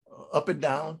 up and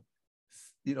down,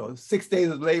 6 days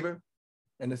of labor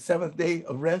and the seventh day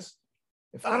of rest.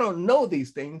 If I don't know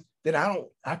these things, then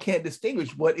I can't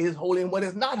distinguish what is holy and what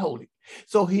is not holy.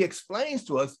 So he explains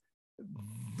to us,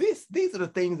 these are the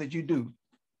things that you do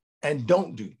and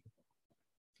don't do.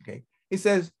 Okay. He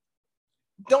says,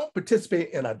 don't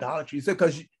participate in idolatry. He said,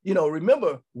 because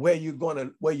remember where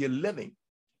you're living.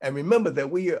 And remember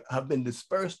that we have been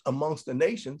dispersed amongst the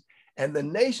nations, and the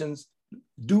nations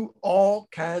do all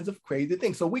kinds of crazy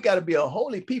things. So we got to be a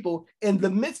holy people in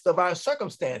the midst of our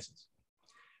circumstances,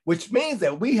 which means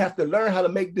that we have to learn how to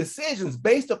make decisions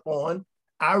based upon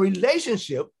our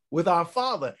relationship with our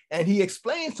Father. And he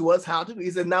explains to us how to do.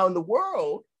 He said, now in the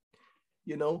world,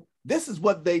 this is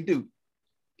what they do.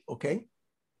 Okay.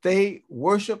 They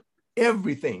worship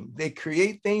everything. They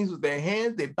create things with their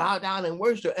hands. They bow down and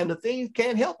worship, and the things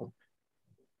can't help them.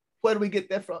 Where do we get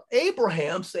that from?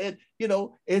 Abraham said,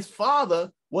 his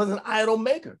father was an idol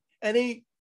maker, and he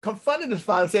confronted his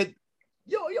father and said,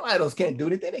 your idols can't do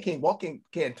anything. They can't walk,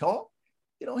 can't talk.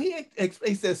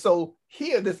 He says, so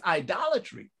here, this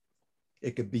idolatry,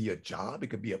 it could be your job,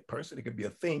 it could be a person, it could be a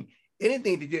thing,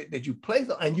 anything that you place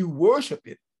on and you worship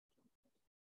it.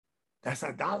 That's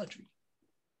idolatry.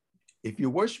 If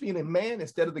you're worshiping a man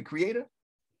instead of the creator,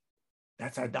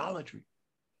 that's idolatry.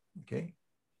 Okay.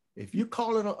 If you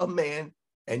call it a man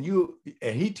and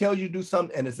he tells you to do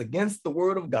something and it's against the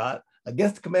word of God,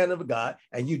 against the commandment of God,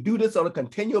 and you do this on a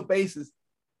continual basis,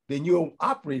 then you're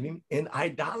operating in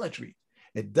idolatry.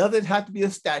 It doesn't have to be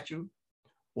a statue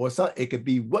or something. It could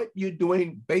be what you're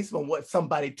doing based on what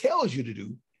somebody tells you to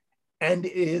do. And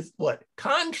it is what?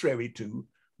 Contrary to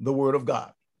the word of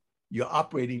God. You're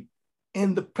operating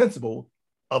in the principle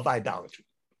of idolatry.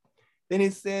 Then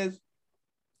it says,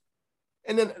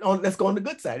 and then let's go on the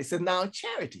good side. It says, now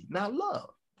charity, now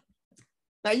love.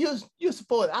 Now you're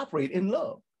supposed to operate in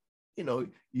love.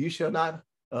 You shall not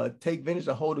take vengeance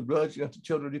or hold a grudge against the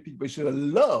children of the people,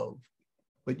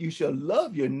 but you shall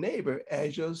love your neighbor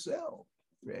as yourself.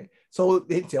 Right? So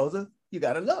it tells us you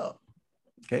got to love.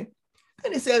 Okay.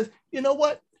 Then it says, you know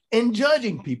what? In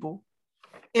judging people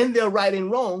in their right and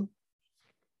wrong,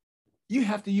 you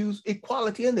have to use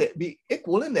equality in that, be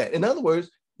equal in that. In other words,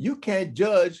 you can't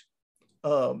judge,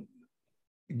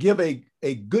 give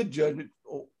a good judgment.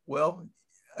 Well,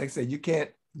 like I said, you can't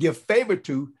give favor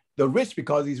to the rich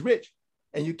because he's rich,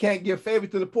 and you can't give favor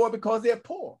to the poor because they're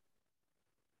poor.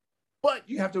 But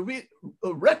you have to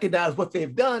recognize what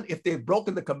they've done. If they've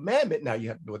broken the commandment, now you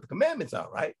have to know what the commandments are,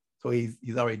 right? So he's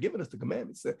already given us the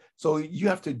commandments. So you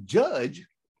have to judge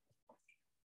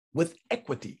with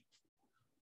equity,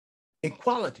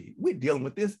 equality. We're dealing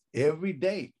with this every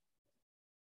day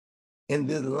in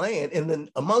this land, and then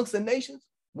amongst the nations,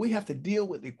 we have to deal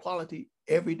with equality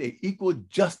every day, equal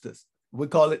justice. We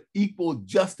call it equal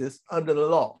justice under the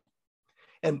law.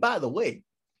 And by the way,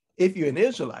 if you're an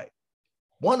Israelite,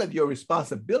 one of your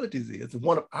responsibilities is,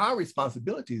 one of our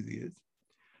responsibilities is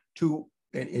to,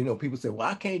 and you know, people say, well,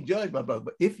 I can't judge my brother,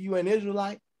 but if you're an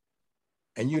Israelite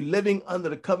and you're living under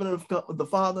the covenant of the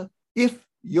Father, if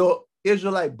your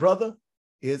Israelite brother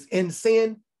is in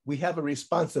sin, we have a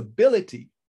responsibility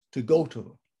to go to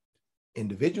them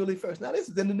individually first. Now, this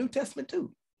is in the New Testament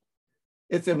too.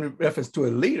 It's in reference to a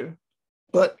leader,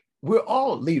 but we're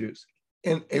all leaders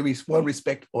in one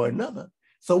respect or another.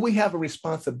 So we have a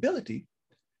responsibility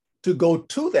to go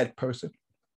to that person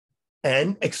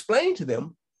and explain to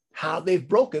them how they've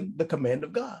broken the command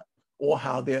of God or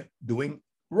how they're doing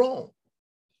wrong.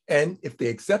 And if they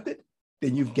accept it,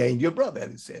 then you've gained your brother,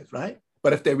 as it says, right?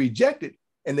 But if they reject it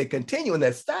and they continue in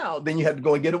that style, then you have to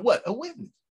go and get a what? A witness.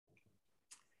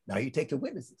 Now you take the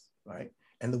witnesses, right?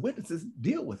 And the witnesses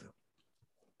deal with them,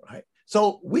 right?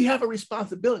 So we have a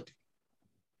responsibility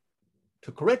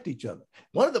to correct each other.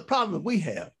 One of the problems we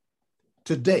have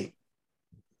today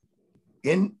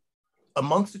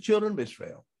amongst the children of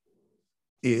Israel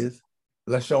is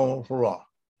Lashon Hara.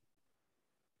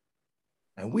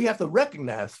 And we have to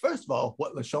recognize, first of all,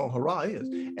 what Lashon Hara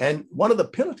is. And one of the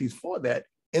penalties for that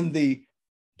in the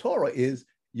Torah is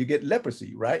you get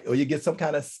leprosy, right? Or you get some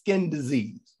kind of skin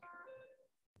disease.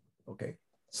 Okay.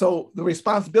 So the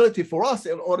responsibility for us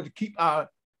in order to keep our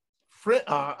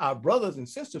brothers and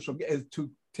sisters from is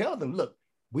to tell them, look,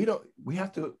 we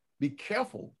have to be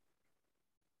careful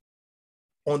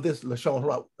on this Lashon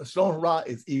Hara. Lashon Hara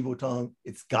is evil tongue,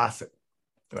 it's gossip,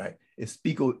 right? It's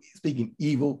speaking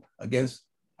evil against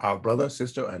our brother,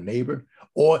 sister, or neighbor,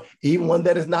 or even one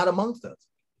that is not amongst us.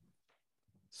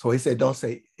 So he said, don't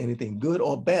say anything good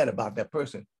or bad about that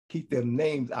person. Keep their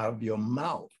names out of your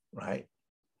mouth, right?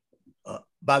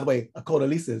 By the way, Akota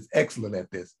Lisa is excellent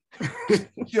at this.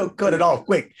 She'll cut it off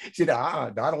quick. She said,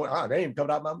 they ain't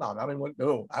coming out of my mouth. I don't want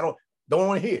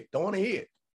to hear it. Don't want to hear it.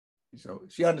 So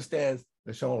she understands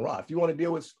the Lashon Hara. If you want to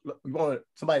deal with, you want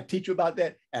somebody to teach you about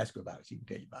that, ask her about it. She can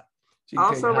tell you about it.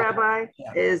 Also, Rabbi,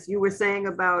 as you were saying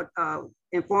about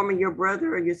informing your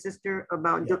brother or your sister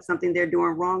about something they're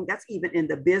doing wrong, that's even in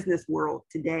the business world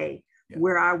today. Yeah.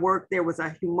 Where I work, there was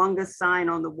a humongous sign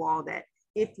on the wall that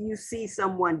if you see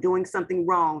someone doing something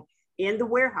wrong in the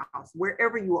warehouse,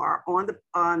 wherever you are on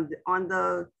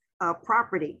the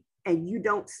property, and you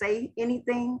don't say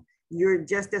anything, you're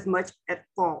just as much at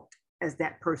fault as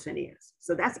that person is.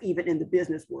 So that's even in the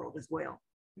business world as well.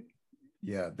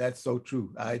 Yeah, that's so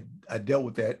true. I dealt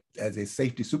with that as a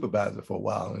safety supervisor for a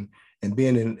while, and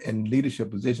being in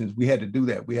leadership positions, we had to do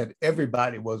that.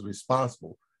 Everybody was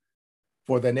responsible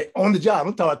for that on the job.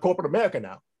 I'm talking about corporate America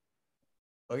now.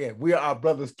 Again, we are our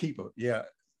brother's keeper. Yeah.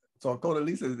 So Akota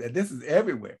Lisa, and this is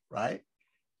everywhere, right?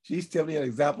 She's telling me an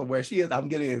example where she is. I'm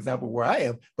getting an example where I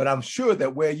am, but I'm sure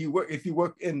that where you work, if you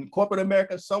work in corporate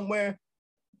America somewhere,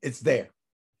 it's there,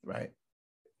 right?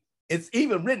 It's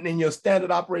even written in your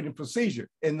standard operating procedure,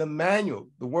 in the manual,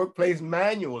 the workplace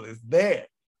manual is there.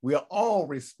 We are all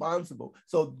responsible.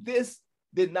 So this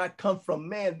did not come from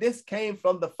man. This came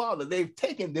from the Father. They've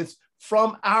taken this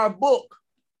from our book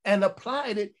and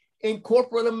applied it in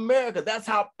corporate America. That's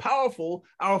how powerful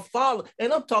our Father,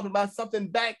 and I'm talking about something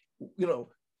back,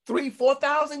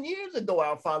 3,000-4,000 years ago,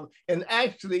 our Father. And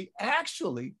actually,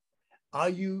 are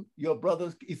you your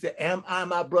brothers? He said, am I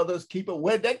my brother's keeper?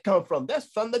 Where'd that come from? That's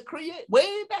from the create, way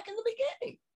back in the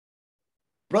beginning.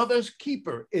 Brother's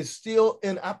keeper is still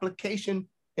in application.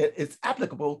 It's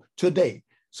applicable today.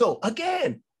 So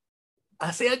again, I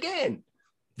say again,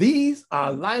 these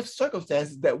are life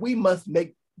circumstances that we must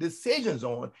make decisions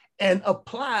on and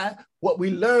apply what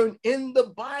we learn in the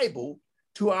Bible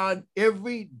to our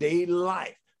everyday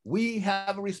life. We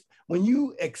have when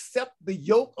you accept the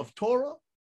yoke of Torah,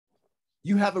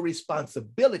 you have a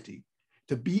responsibility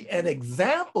to be an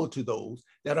example to those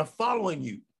that are following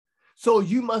you. So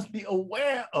you must be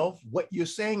aware of what you're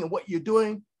saying and what you're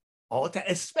doing all the time,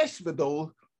 especially for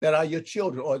those that are your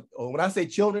children. Or when I say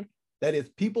children, that is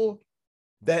people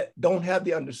that don't have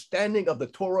the understanding of the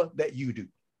Torah that you do,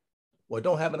 or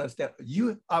don't have an understanding.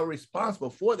 You are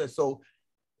responsible for that. So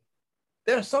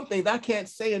there are some things I can't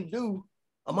say and do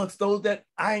amongst those that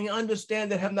I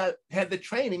understand that have not had the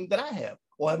training that I have,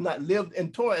 or have not lived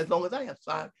in Torah as long as I have.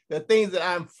 So there are things that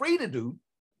I'm free to do,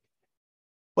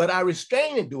 but I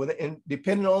restrain in doing it, and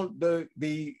depending on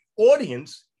the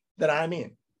audience that I'm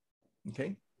in.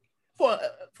 Okay.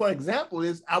 For example,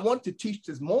 is I want to teach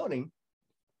this morning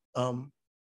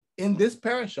in this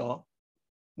parashah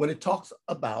when it talks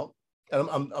about, and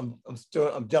I'm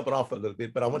jumping off a little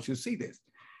bit, but I want you to see this.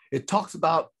 It talks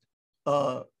about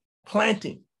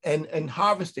planting and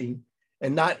harvesting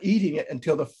and not eating it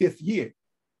until the 5th year.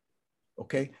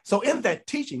 Okay, so in that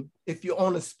teaching, if you're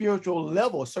on a spiritual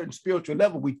level, a certain spiritual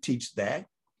level, we teach that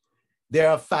there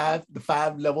are the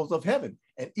 5 levels of heaven,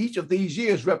 and each of these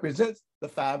years represents the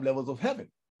 5 levels of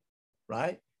heaven,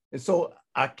 right? And so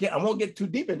I won't get too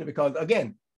deep into it because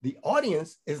again,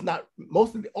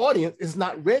 most of the audience is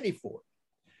not ready for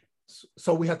it.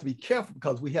 So we have to be careful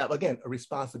because we have, again, a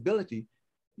responsibility.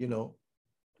 You know,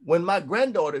 when my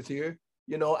granddaughter's here,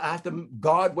 you know, I have to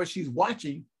guard what she's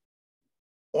watching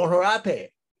on her iPad.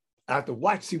 I have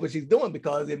to see what she's doing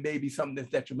because it may be something that's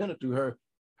detrimental to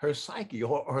her psyche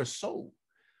or her soul.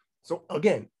 So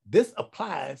again, this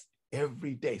applies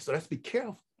every day. So let's be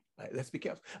careful. Right? Let's be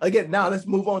careful. Again, now let's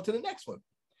move on to the next one.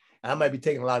 I might be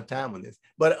taking a lot of time on this,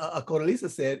 but Cordelisa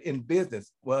said in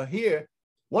business. Well, here,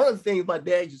 one of the things my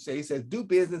dad used to say, he says, do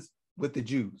business with the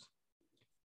Jews.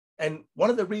 And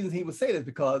one of the reasons he would say this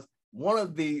because one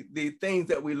of the things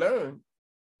that we learn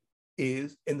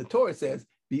is in the Torah, it says,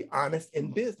 be honest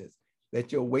in business,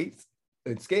 let your weights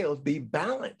and scales be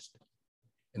balanced.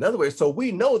 In other words, so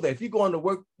we know that if you go on to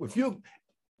work with you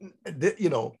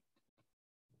know,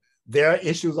 there are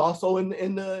issues also in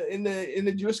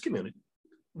the Jewish community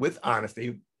with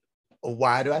honesty.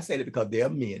 Why do I say that? Because they're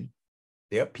men,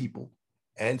 they're people,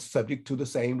 and subject to the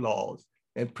same laws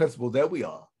and principles that we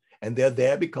are. And they're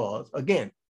there because,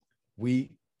 again,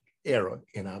 we err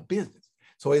in our business.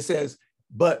 So it says,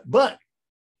 but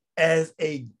as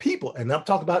a people, and I'm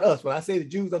talking about us, when I say the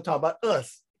Jews, I'm talking about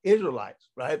us, Israelites,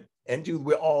 right? And Jews,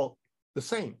 we're all the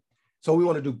same. So we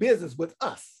want to do business with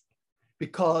us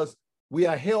because we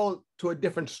are held to a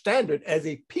different standard as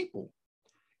a people,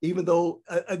 even though,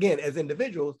 again, as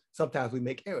individuals, sometimes we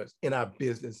make errors in our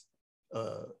business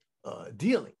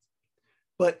dealings.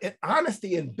 But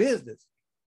honesty in business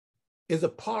is a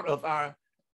part of our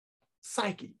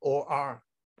psyche or our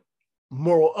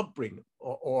moral upbringing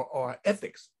or our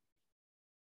ethics.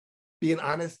 Being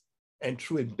honest and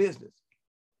true in business,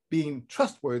 being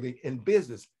trustworthy in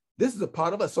business. This is a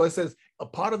part of us. So it says a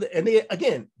part of the, and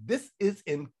again, this is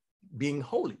in being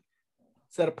holy,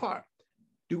 set apart,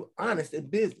 do honest in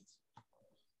business.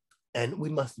 And we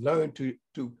must learn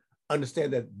to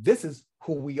understand that this is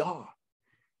who we are.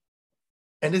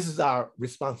 And this is our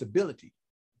responsibility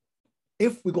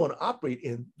if we're going to operate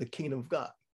in the kingdom of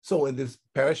God. So in this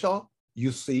parashah,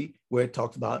 you see where it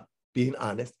talks about being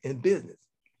honest in business.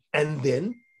 And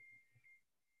then,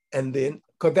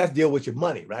 because that deals with your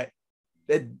money, right?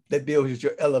 That deals with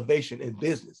your elevation in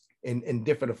business, in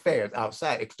different affairs,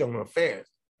 outside, external affairs.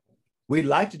 We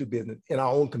like to do business in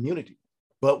our own community,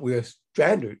 but we're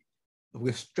stranded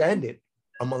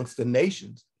amongst the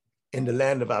nations in the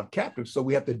land of our captives. So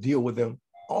we have to deal with them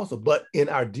also. But in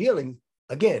our dealings,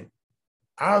 again,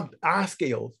 our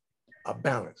scales are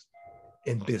balanced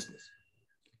in business.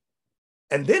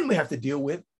 And then we have to deal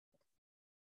with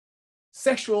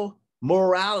sexual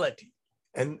morality.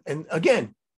 And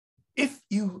again,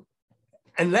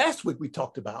 and last week we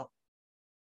talked about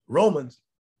Romans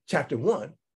chapter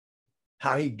 1,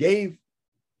 how he gave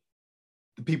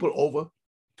the people over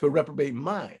to a reprobate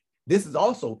mind. This is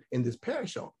also in this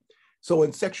parashah. So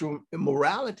in sexual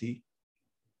morality,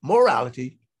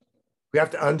 we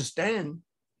have to understand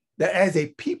that as a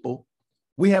people,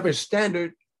 we have a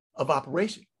standard of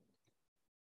operation.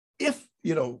 If,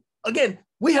 again,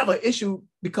 we have an issue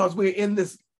because we're in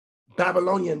this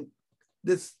Babylonian,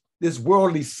 this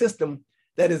worldly system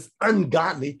that is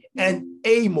ungodly and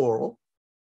amoral.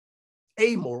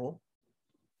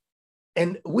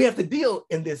 And we have to deal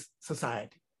in this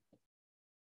society.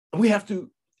 We have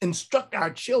to instruct our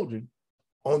children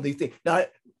on these things. Now,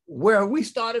 where we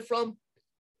started from,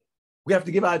 we have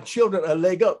to give our children a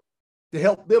leg up to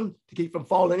help them to keep from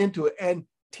falling into it and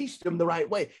teach them the right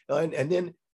way. And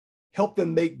then help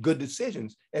them make good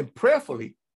decisions. And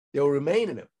prayerfully, they'll remain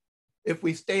in them. If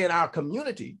we stay in our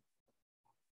community,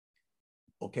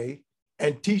 okay,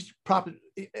 and teach proper,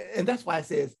 and that's why it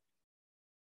says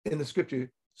in the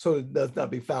scripture, so it does not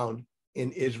be found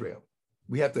in Israel.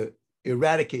 We have to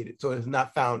eradicate it so it's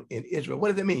not found in Israel.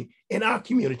 What does it mean? In our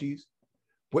communities,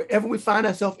 wherever we find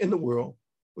ourselves in the world,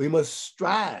 we must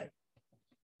strive,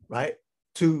 right,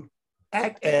 to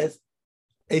act as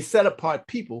a set apart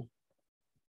people,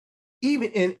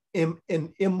 even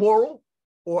in immoral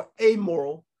or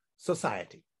amoral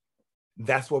society.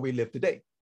 That's where we live today.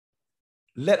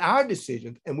 let our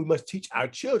decisions, and we must teach our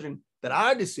children that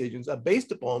our decisions are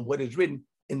based upon what is written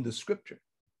in the scripture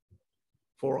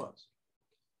for us,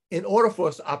 in order for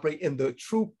us to operate in the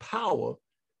true power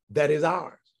that is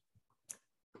ours.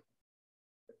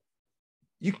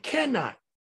 You cannot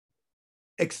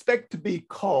expect to be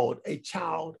called a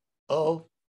child of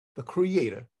the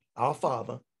Creator, our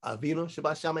Father, Avinu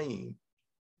Shabbat Shamayim,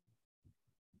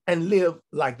 and live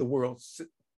like the world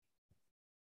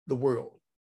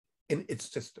in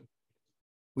its system.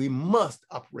 We must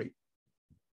operate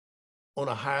on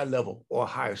a higher level or a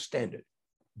higher standard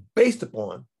based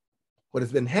upon what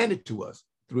has been handed to us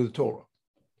through the Torah.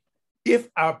 If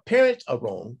our parents are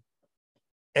wrong,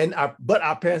 but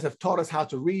our parents have taught us how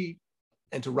to read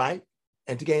and to write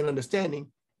and to gain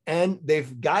understanding, and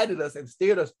they've guided us and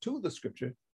steered us to the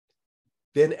scripture,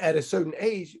 then at a certain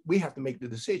age, we have to make the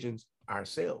decisions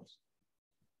ourselves,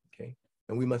 okay?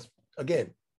 And we must,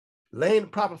 again, lay the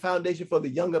proper foundation for the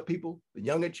younger people, the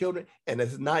younger children, and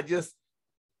it's not just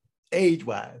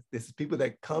age-wise. This is people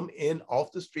that come in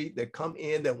off the street, that come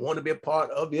in, that want to be a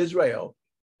part of Israel,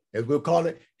 as we'll call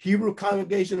it, Hebrew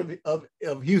Congregation of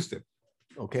Houston,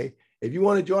 okay? If you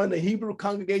want to join the Hebrew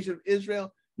Congregation of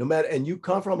Israel, no matter, and you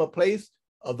come from a place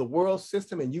of the world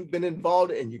system and you've been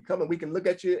involved and you come and we can look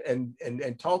at you and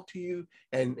talk to you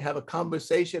and have a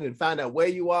conversation and find out where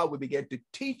you are, we begin to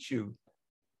teach you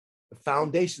the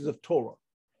foundations of Torah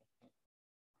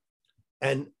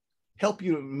and help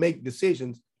you make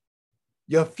decisions,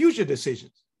 your future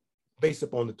decisions based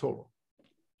upon the Torah.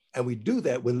 And we do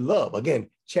that with love. Again,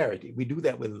 charity. We do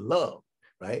that with love,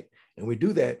 right? And we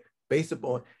do that based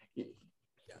upon.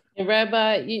 And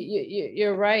Rabbi,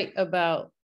 you're right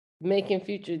about making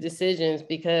future decisions,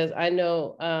 because I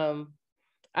know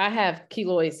I have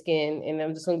keloid skin, and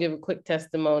I'm just gonna give a quick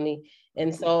testimony.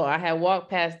 And so I had walked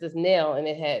past this nail and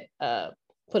it had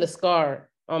put a scar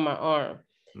on my arm,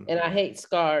 and I hate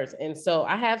scars. And so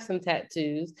I have some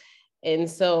tattoos. And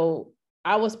so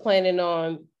I was planning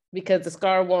on, because the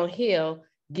scar won't heal,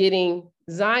 getting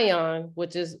Zion,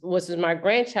 which is my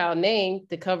grandchild name,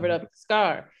 to cover up the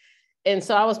scar. And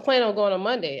so I was planning on going on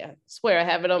Monday. I swear I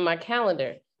have it on my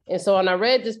calendar. And so when I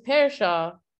read this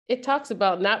parashah, it talks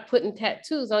about not putting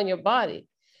tattoos on your body.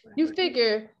 You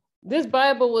figure this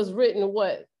Bible was written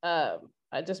what? I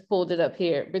just pulled it up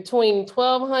here, between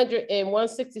 1200 and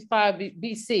 165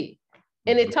 BC.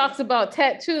 And it talks about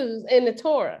tattoos in the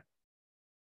Torah.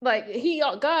 Like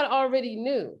God already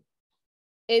knew.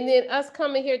 And then us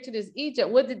coming here to this Egypt,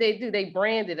 what did they do? They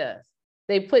branded us.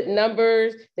 They put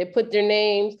numbers, they put their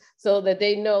names so that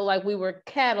they know like we were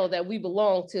cattle, that we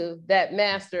belong to that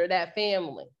master, that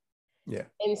family. Yeah.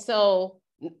 And so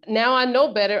now I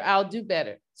know better, I'll do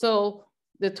better. So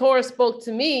the Torah spoke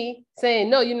to me saying,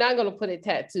 no, you're not going to put a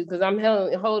tattoo because I'm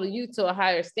holding you to a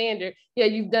higher standard. Yeah,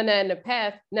 you've done that in the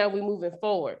past. Now we're moving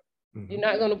forward. Mm-hmm. You're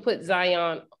not going to put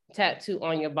Zion tattoo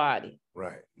on your body.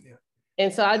 Right. Yeah.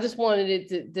 And so I just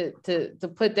wanted it to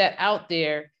put that out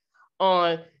there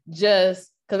on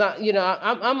just because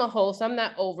I'm a host. I'm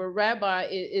not over. Rabbi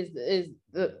is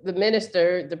the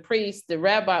minister, the priest, the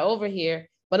rabbi over here,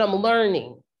 but I'm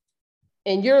learning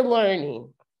and you're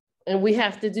learning and we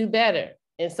have to do better.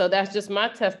 And so that's just my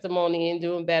testimony in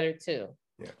doing better too.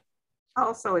 Yeah.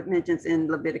 Also, it mentions in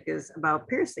Leviticus about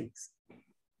piercings.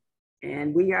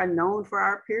 And we are known for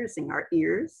our piercing, our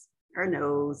ears, our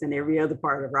nose, and every other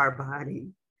part of our body.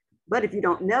 But if you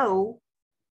don't know,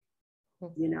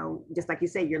 just like you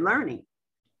say, you're learning.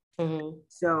 Mm-hmm.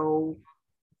 So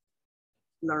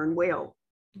learn well.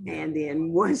 And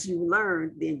then once you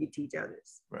learn, then you teach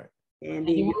others. Right. And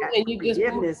then you ask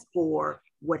forgiveness for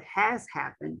what has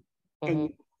happened.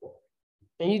 Mm-hmm.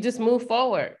 And you just move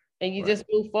forward. And you just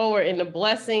move forward in the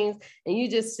blessings, and you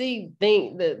just see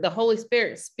the Holy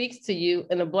Spirit speaks to you,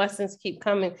 and the blessings keep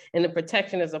coming, and the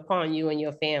protection is upon you and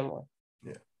your family.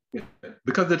 Yeah.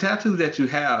 Because the tattoo that you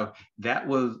have, that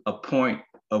was a point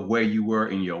of where you were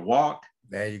in your walk.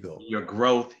 There you go. Your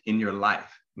growth in your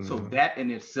life. Mm-hmm. So that in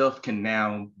itself can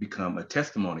now become a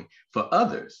testimony for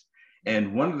others.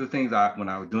 And one of the things when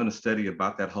I was doing a study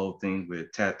about that whole thing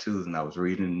with tattoos, and I was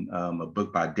reading a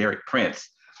book by Derek Prince,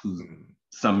 who's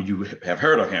some of you have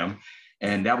heard of him.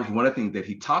 And that was one of the things that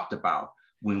he talked about.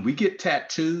 When we get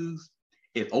tattoos,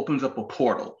 it opens up a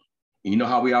portal. And you know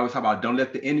how we always talk about don't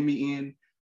let the enemy in?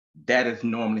 That is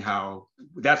normally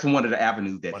that's one of the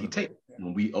avenues that he takes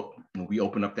when we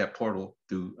open up that portal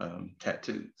through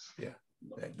tattoos. Yeah.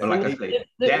 But like I say,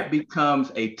 that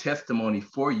becomes a testimony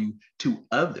for you to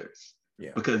others,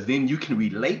 because then you can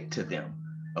relate to them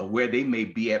where they may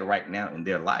be at right now in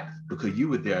their life, because you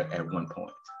were there at one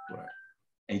point. Right.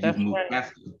 And you've moved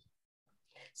past it.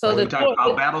 So we talk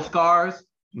about battle scars.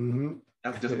 Mm-hmm.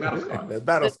 That's just a battle scar. The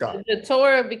battle scar. The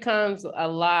Torah becomes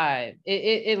alive.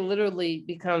 It literally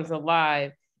becomes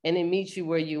alive, and it meets you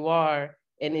where you are,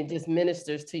 and it just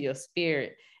ministers to your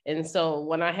spirit. And so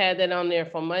when I had that on there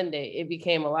for Monday, it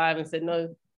became alive and said, no,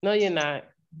 you're not.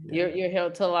 Yeah. You're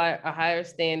held to a higher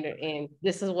standard, and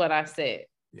this is what I said.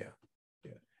 Yeah,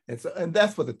 yeah. And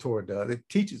that's what the Torah does. It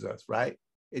teaches us, right?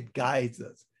 It guides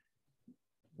us.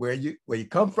 Where you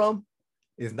come from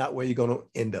is not where you're going to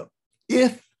end up.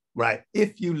 If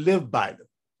you live by them.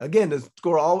 Again, the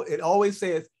score, it always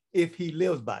says, if he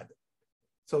lives by them.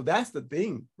 So that's the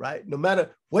thing, right? No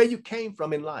matter where you came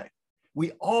from in life,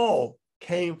 we all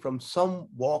came from some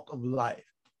walk of life,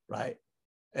 right?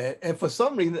 And for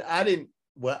some reason, I didn't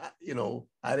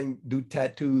do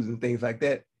tattoos and things like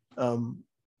that.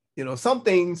 Some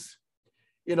things,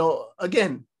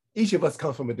 again, each of us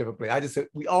comes from a different place. I just said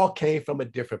we all came from a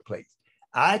different place.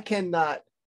 I cannot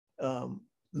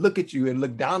look at you and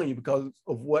look down on you because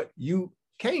of what you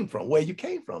came from, where you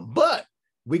came from. But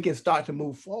we can start to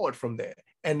move forward from there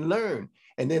and learn.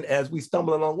 And then as we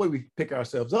stumble along the way, we pick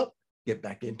ourselves up, get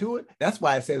back into it. That's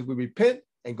why it says we repent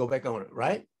and go back on it,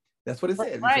 right? That's what it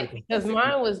says. Right, because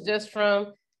mine was just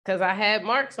because I had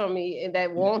marks on me and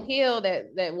that won't heal,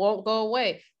 that won't go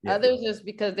away. Yeah. Others just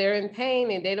because they're in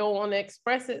pain and they don't want to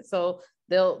express it. So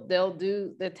they'll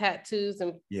do the tattoos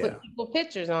and put people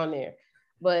pictures on there.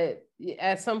 But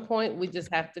at some point, we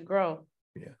just have to grow.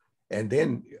 Yeah. And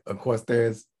then, of course,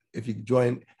 if you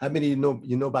join, how many you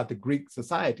know about the Greek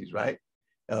societies, right?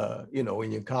 When you're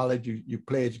in college, you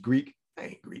pledge Greek. I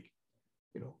ain't Greek.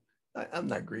 I'm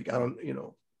not Greek. I don't,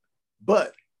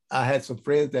 but I had some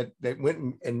friends that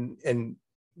went and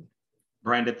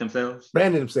branded themselves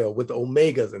with the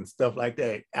omegas and stuff like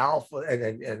that, alpha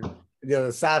and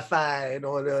sci-fi and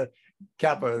all the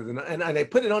kappas and they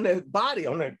put it on their body,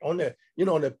 on the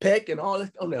pec and all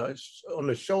this, on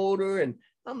the shoulder. And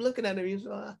I'm looking at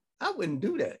them, I wouldn't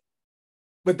do that.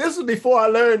 But this was before I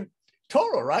learned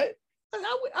Torah, right?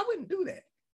 I wouldn't do that,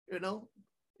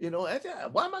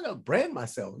 why am I gonna brand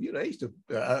myself? They used to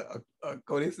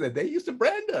Cody said they used to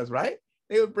brand us, right?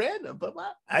 They would brand them, but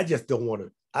I just don't want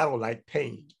to. I don't like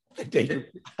pain. I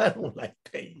don't like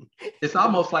pain. It's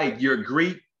almost like you're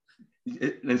Greek.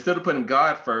 Instead of putting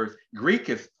God first,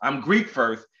 I'm Greek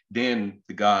first, then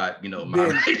the God, my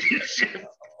relationship.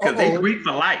 Because they Greek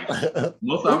for life.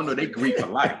 Most of them know they Greek for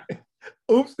life.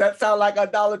 Oops, that sounds like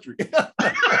idolatry.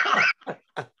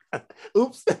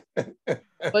 Oops.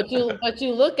 But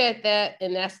you look at that,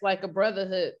 and that's like a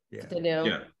brotherhood to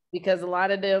them, because a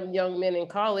lot of them young men in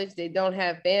college, they don't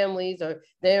have families or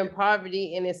they're in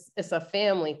poverty, and it's a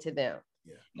family to them.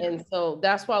 Yeah. And so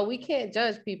that's why we can't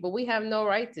judge people. We have no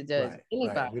right to judge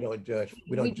anybody. Right. We don't judge.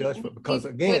 We don't judge because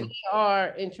again, we are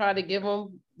and try to give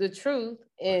them the truth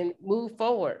and move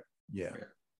forward. Yeah.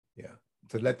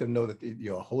 To let them know that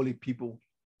you're a holy people,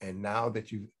 and now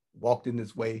that you've walked in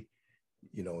this way,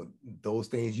 those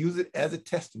things, use it as a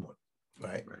testimony,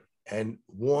 right? And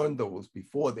warn those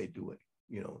before they do it.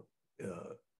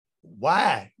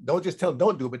 Why? Don't just tell them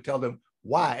don't do it, but tell them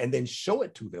why, and then show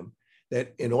it to them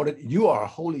that in order, you are a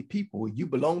holy people, you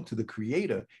belong to the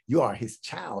Creator, you are His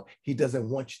child. He doesn't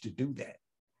want you to do that.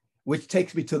 Which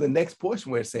takes me to the next portion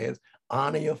where it says,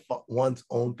 honor your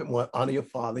honor your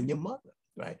father and your mother,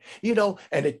 right?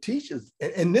 And it teaches,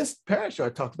 and this parasha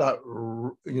talks about,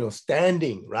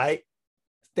 standing, right?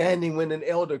 Standing when an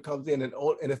elder comes in, and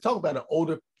it's talking about an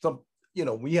older,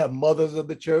 we have mothers of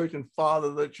the church and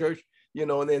fathers of the church,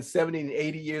 and then 70 and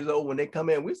 80 years old, when they come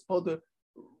in, we're supposed to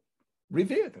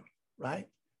revere them, right?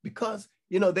 Because,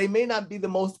 they may not be the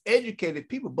most educated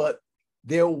people, but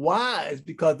they're wise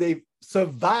because they've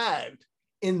survived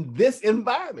in this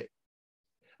environment.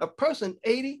 A person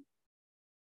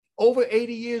over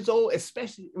 80 years old,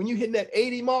 especially when you're hitting that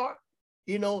 80 mark,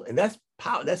 and that's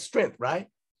power, that's strength, right?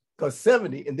 Because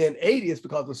 70 and then 80 is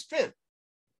because of strength,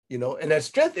 and that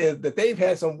strength is that they've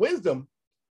had some wisdom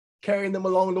carrying them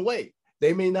along the way.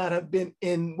 They may not have been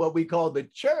in what we call the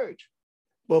church,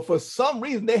 but for some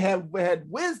reason they have had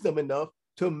wisdom enough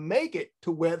to make it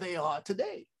to where they are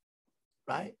today,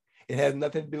 right? It has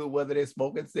nothing to do with whether they're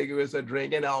smoking cigarettes or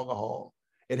drinking alcohol.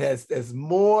 There's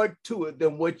more to it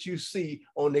than what you see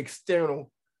on the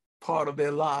external part of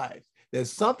their lives.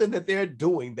 There's something that they're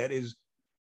doing that is,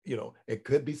 it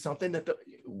could be something that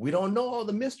we don't know all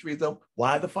the mysteries of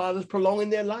why the Father's prolonging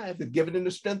their lives and giving them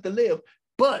the strength to live.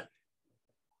 But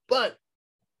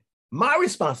my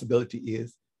responsibility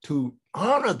is to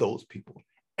honor those people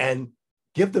and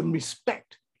give them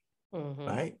respect,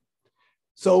 right?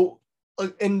 So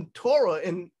in Torah,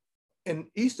 in in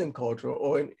Eastern culture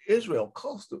or in Israel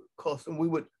custom, we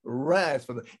would rise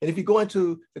for them. And if you go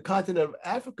into the continent of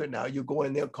Africa now, you go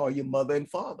in there, call you mother and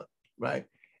father, right?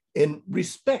 In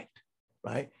respect,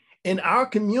 right? In our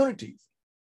communities,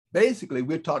 basically,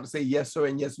 we're taught to say yes, sir,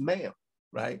 and yes, ma'am,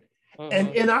 right? Mm-hmm.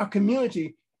 And in our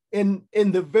community, in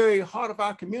the very heart of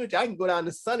our community, I can go down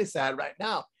to Sunnyside right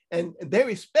now, and they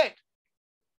respect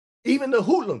even the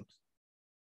hoodlums.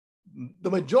 The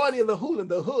majority of the hoodlums,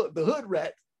 the hood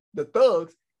rats, the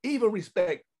thugs, even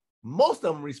respect, most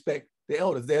of them respect the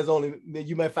elders. There's only,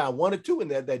 you might find one or two in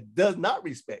there that does not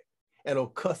respect and will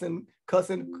cussing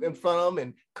in front of them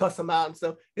and cuss them out and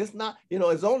stuff. It's not,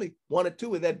 it's only one or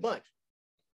two in that bunch.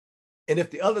 And if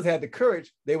the others had the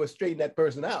courage, they would straighten that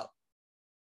person out,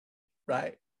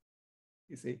 right?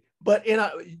 You see, but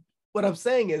what I'm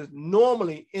saying is it's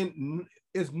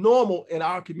normal in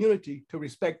our community to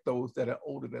respect those that are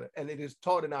older than us. And it is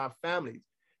taught in our families.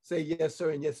 Say yes,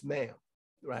 sir, and yes, ma'am,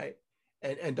 right?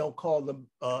 And don't call them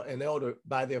an elder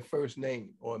by their first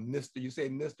name or Mr. You say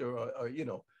Mr.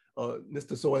 or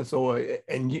Mr. So-and-so,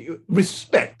 and you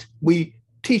respect. We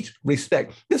teach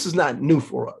respect. This is not new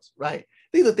for us, right?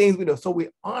 These are things we know. So we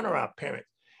honor our parents.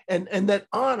 And that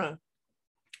honor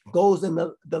goes in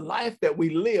the life that we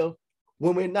live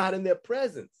when we're not in their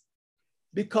presence,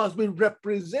 because we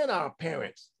represent our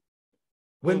parents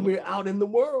when we're out in the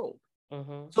world.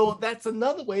 Mm-hmm. So that's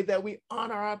another way that we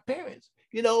honor our parents.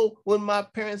 When my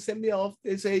parents send me off,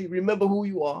 they say, remember who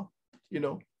you are,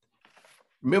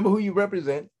 remember who you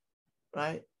represent,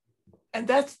 right? And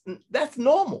that's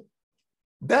normal.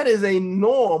 That is a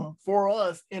norm for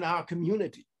us in our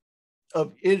community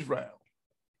of Israel.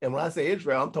 And when I say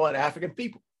Israel, I'm talking African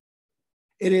people.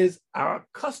 It is our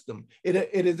custom. It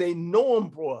is a norm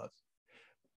for us.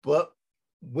 But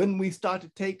when we start to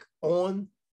take on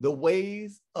the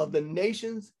ways of the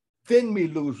nations, then we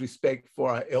lose respect for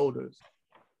our elders,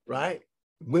 right?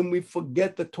 When we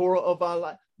forget the Torah of our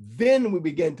life, then we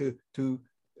begin to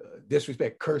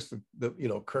disrespect, curse them,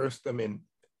 and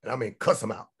I mean cuss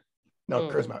them out. No,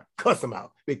 curse them out, cuss them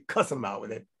out. We cuss them out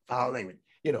with that foul language.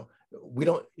 We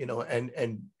don't,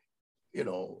 and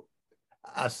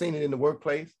I've seen it in the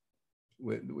workplace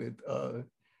with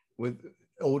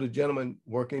older gentlemen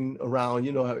working around.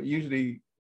 Usually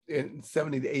in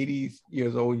 70 to 80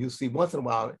 years old, you see once in a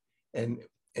while, and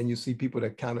you see people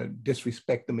that kind of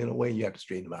disrespect them in a way. You have to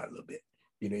straighten them out a little bit.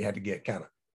 You have to get kind of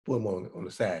put them on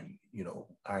the side.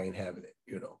 I ain't having it.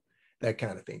 That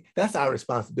kind of thing. That's our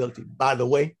responsibility. By the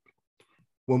way,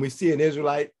 when we see an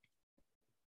Israelite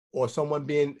or someone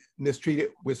being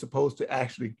mistreated, we're supposed to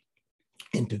actually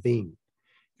intervene.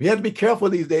 We have to be careful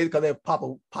these days because they'll pop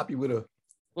you with a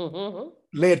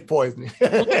lead poisoning.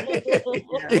 Lead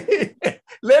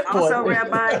poisoning. Also,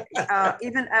 Rabbi,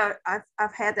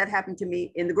 I've had that happen to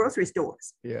me in the grocery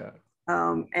stores. Yeah.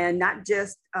 And not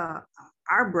just our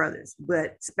brothers,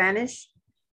 but Spanish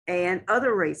and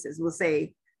other races will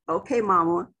say, okay,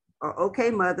 mama, or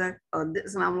okay, mother, or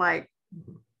this. And I'm like,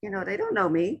 they don't know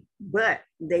me, but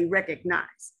they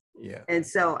recognize. Yeah. And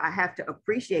so I have to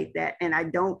appreciate that. And I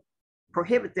don't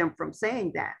prohibit them from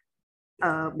saying that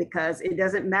because it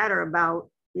doesn't matter about,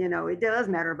 it does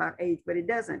matter about age, but it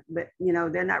doesn't. But,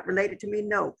 they're not related to me,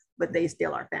 no, but they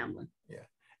still are family. Yeah.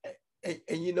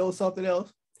 And something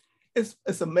else?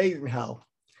 It's amazing how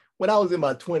when I was in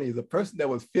my 20s, a person that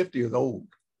was 50 years old,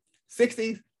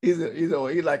 60s, he's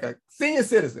like a senior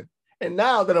citizen. And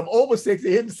now that I'm over 60,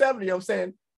 hitting 70, I'm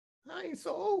saying, I ain't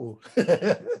so old.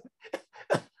 I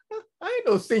ain't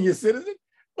no senior citizen,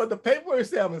 but the paperwork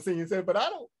says I'm a senior citizen, but I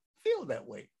don't feel that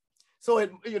way. So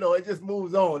it just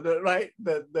moves on, right?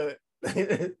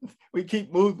 We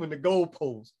keep moving the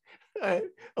goalposts. Right?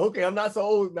 Okay, I'm not so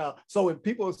old now. So when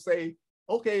people say,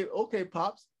 okay,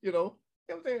 pops, I'm saying,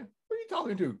 who are you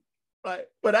talking to? Right?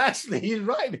 But actually, he's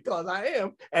right because I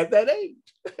am at that age.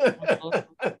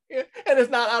 And it's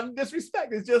not out of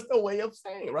disrespect. It's just a way of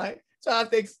saying, right? So I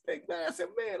think, I said,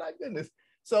 man, my goodness.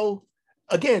 So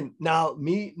again, now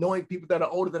me knowing people that are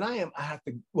older than I am, I have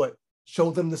to show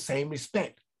them the same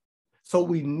respect. So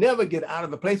we never get out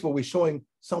of the place where we're showing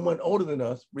someone older than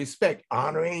us respect,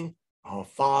 honoring our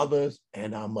fathers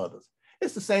and our mothers.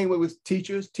 It's the same way with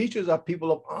teachers. Teachers are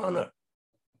people of honor.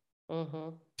 Mm-hmm.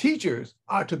 Teachers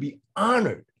are to be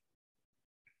honored.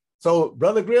 So,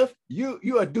 Brother Griff, you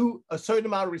are due a certain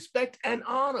amount of respect and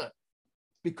honor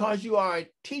because you are a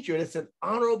teacher. It's an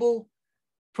honorable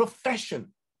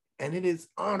profession and it is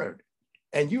honored.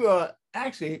 And you are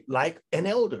actually like an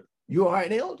elder. You are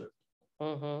an elder,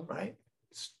 right?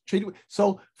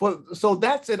 So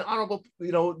that's an honorable,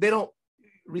 they don't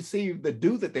receive the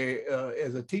due that they,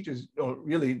 as a teachers, don't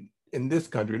really in this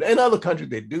country. In other countries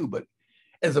they do, but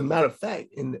As a matter of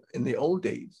fact, in the old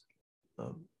days,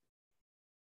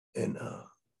 in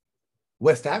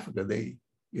West Africa, they,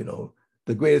 you know,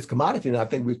 the greatest commodity, and I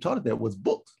think we've taught it there, was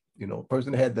books. You know, a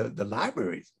person had the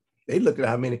libraries. They looked at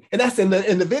how many, and that's in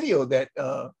the video that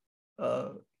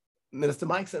Minister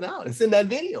Mike sent out. It's in that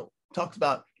video. Talks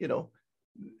about, you know.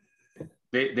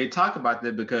 They talk about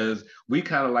that because we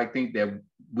kind of like think that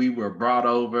we were brought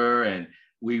over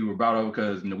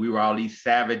because, you know, we were all these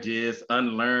savages,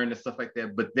 unlearned and stuff like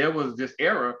that. But there was this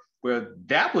era where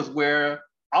that was where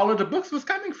all of the books was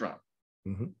coming from.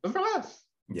 Mm-hmm. It was from us.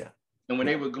 Yeah. And when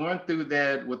they were going through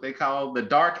that, what they call the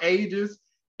dark ages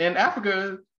in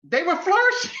Africa, they were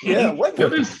flourishing. Yeah,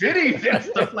 building cities and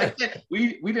stuff like that.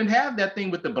 We didn't have that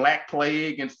thing with the Black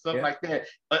Plague and stuff like that.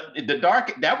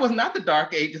 That was not the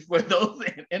dark ages for those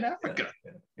in Africa.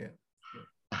 Yeah.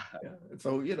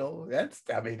 So, you know, that's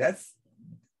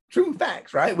true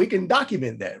facts, right? We can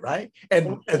document that, right?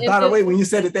 And by the way, when you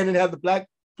said that they didn't have the Black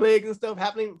Plague and stuff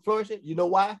happening, flourishing, you know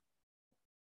why?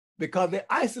 Because they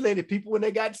isolated people when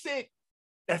they got sick.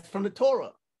 That's from the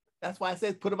Torah. That's why it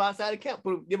says put them outside the camp,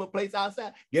 give them a place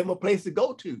outside, give them a place to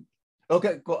go to.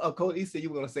 Okay, Cole, you said you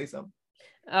were going to say something.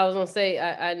 I was going to say,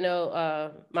 I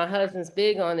know my husband's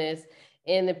big on this.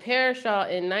 In the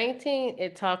parashah in 19,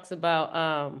 it talks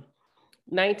about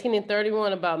 19 and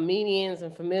 31 about medians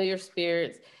and familiar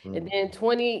spirits. And then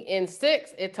 20 and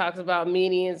 6, it talks about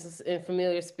medians and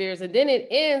familiar spirits. And then it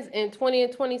ends in 20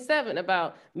 and 27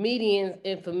 about medians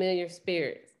and familiar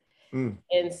spirits.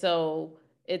 And so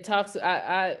it talks,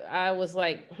 I was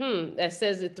like, that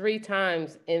says it 3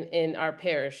 times in our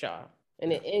parashah,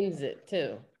 and it ends it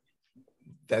too.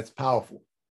 That's powerful,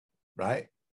 right?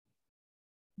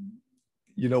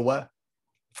 You know what?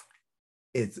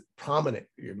 It's prominent.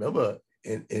 You remember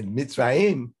in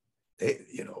Mitzrayim,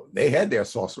 they had their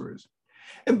sorcerers.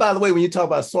 And by the way, when you talk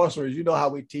about sorcerers, you know how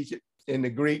we teach it in the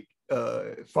Greek,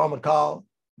 pharmakal,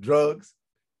 drugs.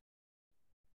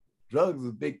 Drugs is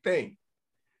a big thing.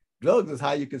 Drugs is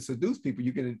how you can seduce people.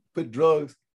 You can put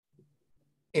drugs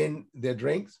in their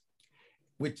drinks,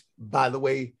 which, by the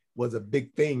way, was a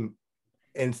big thing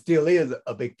and still is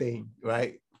a big thing,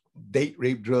 right? Date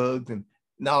rape drugs. And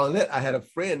not only that, I had a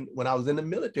friend when I was in the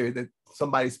military that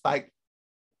somebody spiked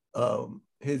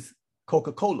his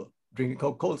Coca-Cola, drinking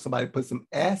Coca-Cola. Somebody put some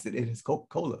acid in his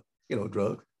Coca-Cola, you know,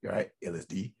 drugs, right?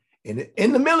 LSD, in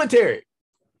the military.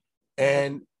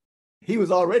 And he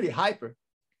was already hyper.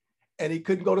 And he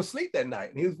couldn't go to sleep that night.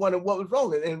 And he was wondering what was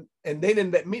wrong. And they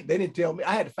didn't tell me.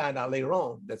 I had to find out later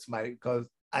on that somebody, because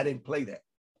I didn't play that,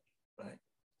 right?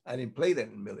 I didn't play that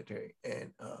in the military.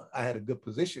 And I had a good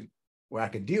position where I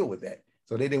could deal with that.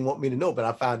 So they didn't want me to know, but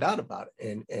I found out about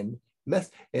it and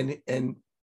messed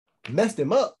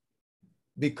him up,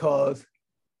 because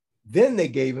then they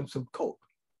gave him some coke.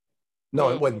 No,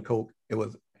 it wasn't coke. It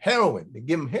was heroin. They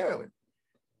gave him heroin.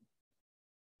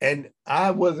 And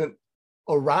I wasn't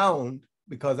around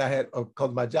because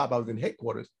of my job, I was in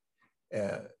headquarters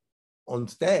on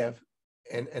staff,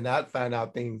 and I'd find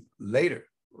out things later,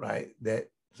 right? That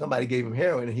somebody gave him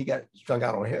heroin and he got strung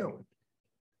out on heroin.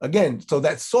 Again, so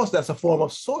that's a form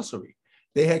of sorcery.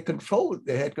 They had control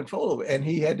over it, and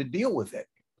he had to deal with that.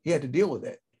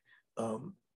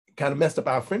 Kind of messed up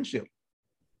our friendship,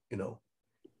 you know,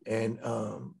 and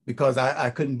because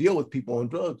I couldn't deal with people on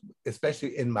drugs,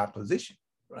 especially in my position,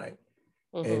 right?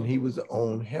 And he was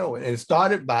on heroin. And it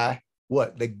started by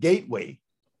what? The gateway,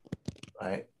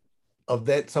 right? Of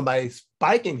that, somebody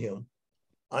spiking him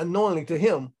unknowingly to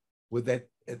him with that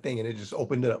thing. And it just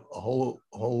opened up a whole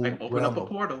opened up a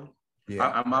portal.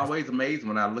 Yeah. I'm always amazed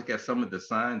when I look at some of the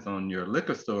signs on your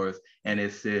liquor stores and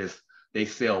it says they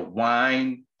sell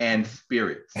wine and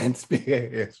spirits. And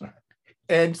spirits, right.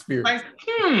 And spirits. Like,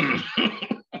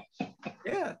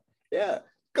 Yeah.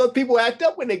 Because people act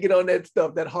up when they get on that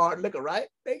stuff, that hard liquor, right?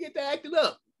 They get to acting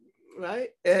up, right?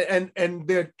 And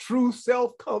their true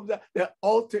self comes out. That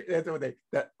alter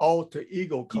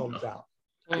ego comes out.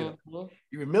 You know?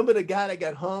 You remember the guy that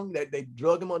got hung, that they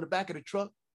drug him on the back of the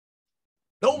truck?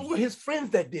 Those were his friends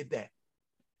that did that.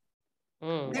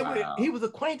 He was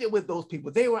acquainted with those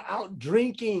people. They were out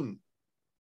drinking.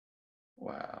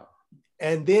 Wow.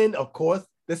 And then, of course,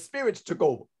 the spirits took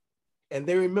over. And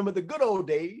they remember the good old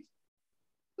days.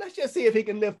 Let's just see if he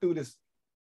can live through this,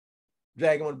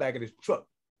 drag him on the back of this truck.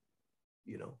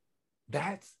 You know,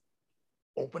 that's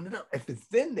open it up. If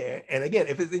it's in there, and again,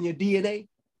 if it's in your DNA,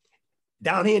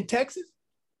 down here in Texas,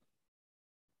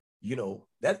 you know,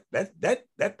 that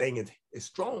thing is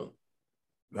strong,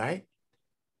 right?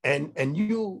 And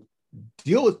you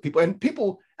deal with people, and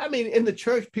people, I mean, in the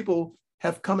church, people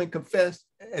have come and confessed,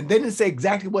 and they didn't say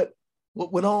exactly what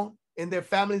went on in their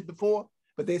families before,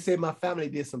 but they said my family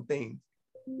did some things.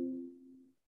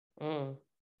 Mm.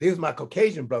 These are my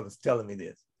Caucasian brothers telling me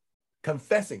this,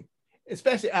 confessing,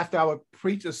 especially after I would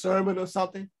preach a sermon or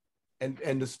something,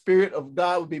 and the Spirit of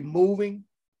God would be moving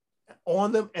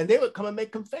on them, and they would come and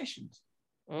make confessions.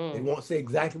 They won't say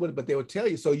exactly what, but they will tell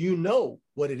you. So you know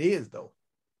what it is, though.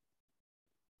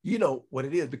 You know what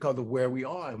it is because of where we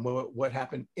are and what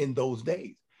happened in those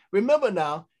days. Remember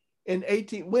now, in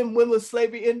 18, when was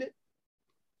slavery ended?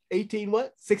 18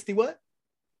 what? 60 what?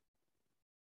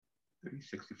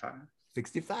 65.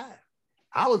 65.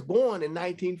 I was born in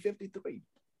 1953.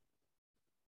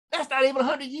 That's not even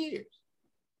 100 years.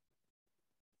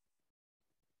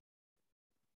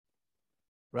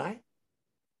 Right?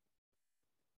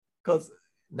 Because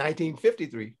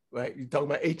 1953, right? You're talking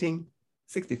about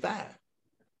 1865.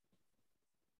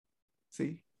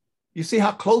 See? You see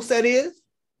how close that is?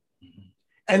 Mm-hmm.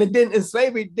 And it didn't, and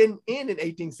slavery didn't end in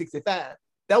 1865.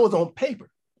 That was on paper.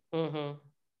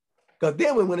 Because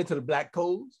then we went into the Black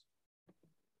Codes,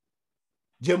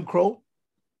 Jim Crow.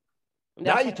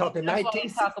 Now you're talking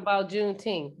 1960. Talk about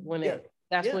Juneteenth when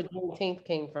that's yeah. where Juneteenth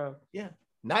came from. Yeah.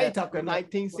 Now you're talking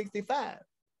 1965.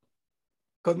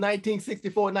 Because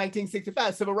 1964 and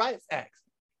 1965 Civil Rights Acts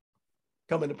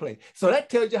come into play. So that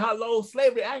tells you how long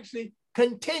slavery actually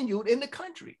continued in the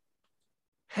country.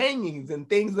 Hangings and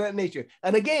things of that nature.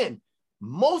 And again,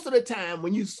 most of the time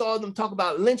when you saw them talk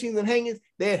about lynchings and hangings,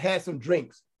 they had some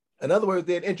drinks. In other words,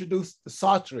 they had introduced the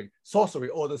sorcery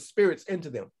or the spirits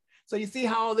into them. So you see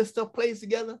how all this stuff plays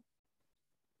together?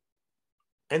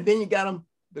 And then you got them,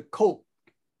 the coke,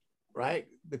 right?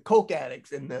 The coke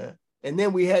addicts and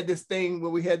then we had this thing where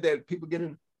we had that people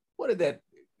getting, what is that?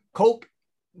 Coke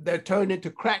that turned into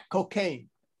crack cocaine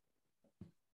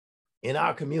in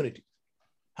our community.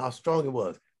 How strong it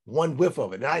was. One whiff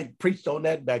of it. And I preached on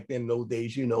that back then in those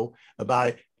days, you know,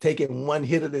 about taking one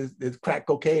hit of this crack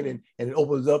cocaine and it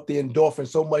opens up the endorphin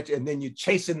so much, and then you're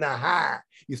chasing the high.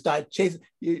 You start chasing,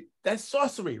 that's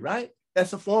sorcery, right?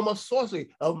 That's a form of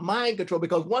sorcery, of mind control,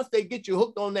 because once they get you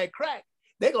hooked on that crack,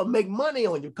 they're gonna make money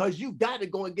on you because you got to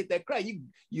go and get that crack.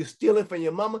 You're stealing from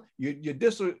your mama, you're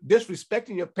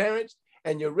disrespecting your parents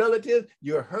and your relatives,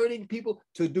 you're hurting people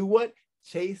to do what?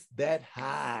 Chase that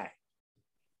high.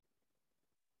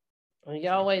 And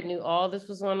Yahweh knew all this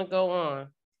was going to go on.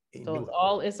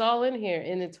 So it's all in here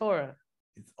in the Torah.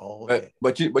 It's all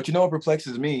but you know what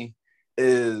perplexes me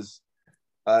is,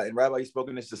 and Rabbi, you spoke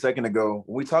on this a second ago,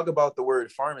 when we talk about the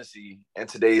word pharmacy in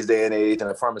today's day and age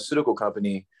and a pharmaceutical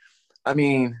company, I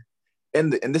mean,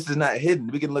 and this is not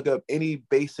hidden. We can look up any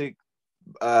basic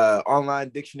online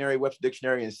dictionary, Webster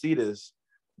Dictionary, and see this,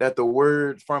 that the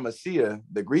word pharmacia,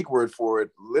 the Greek word for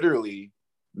it, literally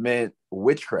meant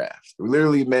witchcraft. It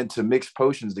literally meant to mix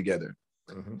potions together.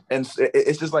 Mm-hmm. And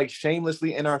it's just like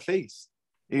shamelessly in our face.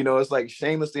 You know, it's like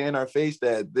shamelessly in our face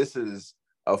that this is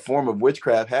a form of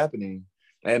witchcraft happening.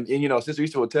 And you know, Sister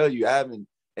Easter will tell you, I haven't,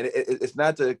 and it's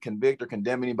not to convict or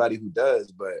condemn anybody who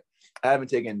does, but I haven't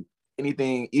taken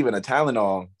anything, even a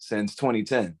Tylenol, since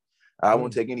 2010. I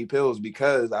won't take any pills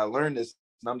because I learned this,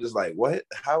 and I'm just like, what?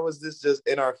 How is this just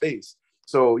in our face?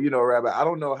 So, you know, Rabbi, I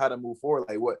don't know how to move forward.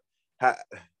 Like,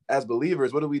 as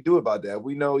believers, what do we do about that?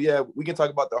 We know, we can talk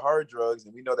about the hard drugs,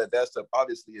 and we know that stuff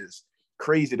obviously is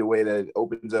crazy, the way that it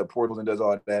opens up portals and does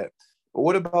all that. But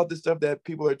what about the stuff that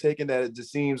people are taking that it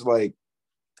just seems like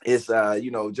it's,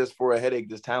 you know, just for a headache,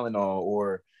 this Tylenol,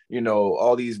 or, you know,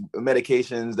 all these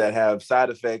medications that have side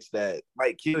effects that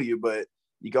might kill you, but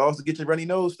you can also get your runny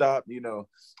nose stopped, you know,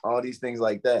 all these things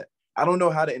like that. I don't know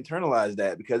how to internalize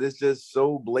that because it's just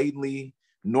so blatantly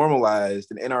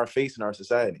normalized and in our face in our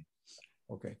society.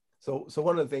 Okay. So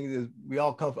one of the things is we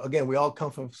all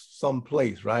come from some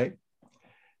place, right?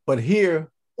 But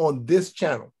here on this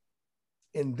channel,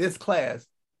 in this class,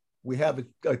 we have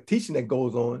a teaching that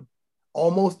goes on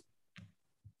almost,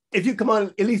 if you come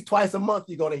on at least twice a month,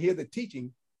 you're going to hear the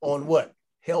teaching on what?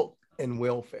 Health and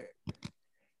welfare.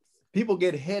 People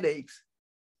get headaches.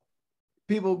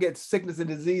 People get sickness and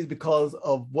disease because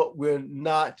of what we're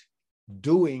not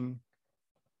doing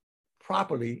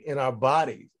properly in our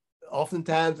bodies.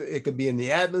 Oftentimes it could be in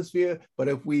the atmosphere, but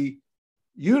if we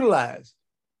utilize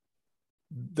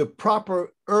the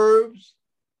proper herbs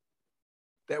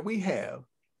that we have,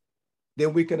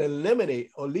 then we can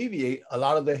alleviate a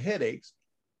lot of the headaches,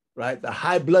 right? The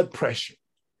high blood pressure,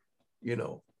 you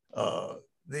know,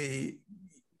 the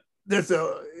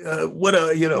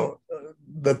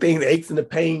thing, the aches and the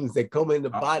pains that come in the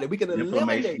body. We can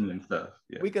eliminate and stuff.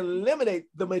 Yeah. We can eliminate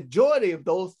the majority of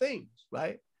those things,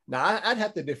 right? Now I'd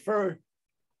have to defer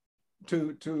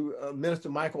to Minister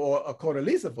Michael or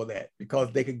Cordelisa for that,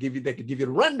 because they could give you the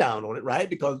rundown on it, right?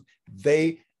 Because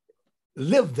they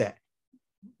live that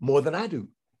more than I do.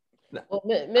 Well,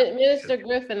 Minister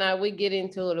Griffin and I, we get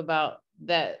into it about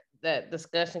that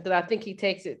discussion because I think he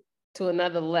takes it to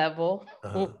another level.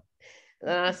 And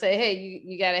I say, hey,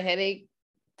 you got a headache,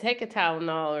 take a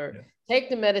Tylenol or take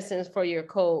the medicines for your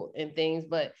cold and things.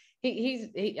 But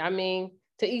he I mean,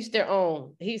 to each their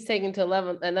own. He's taken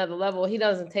to another level. He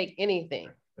doesn't take anything,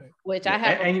 which I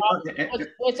have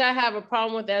which I have a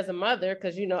problem with as a mother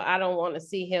because I don't want to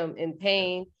see him in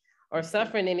pain or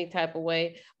suffering any type of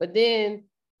way. But then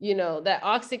that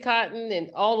Oxycontin and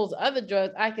all those other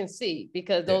drugs I can see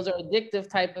because those are addictive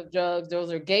type of drugs.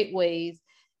 Those are gateways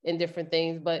and different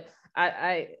things. But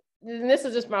and this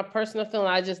is just my personal feeling.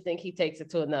 I just think he takes it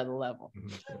to another level.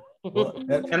 Well,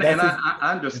 I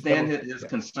understand his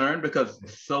concern because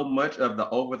so much of the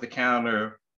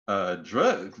over-the-counter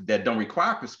drugs that don't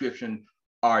require prescription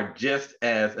are just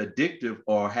as addictive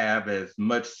or have as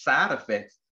much side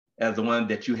effects as the one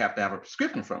that you have to have a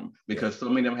prescription from, because so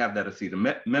many of them have that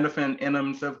acetaminophen in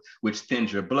them, stuff, which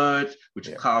thins your blood,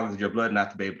 which causes your blood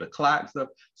not to be able to clot and stuff.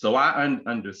 So I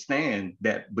understand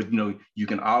that, but you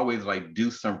can always do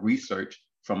some research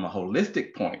from a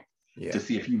holistic point to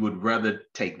see if you would rather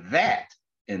take that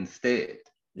instead.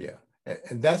 Yeah,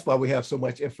 and that's why we have so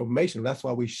much information. That's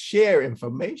why we share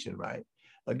information, right?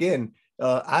 Again,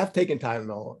 I've taken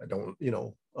Tylenol. I don't,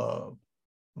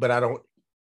 but I don't.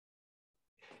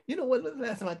 What was the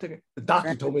last time I took it? The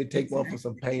doctor told me to take one for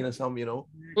some pain or something,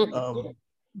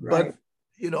 But,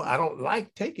 I don't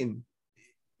like taking,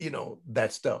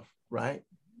 that stuff, right?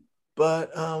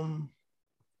 But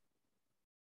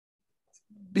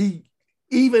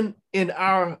even in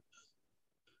our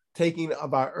taking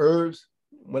of our herbs,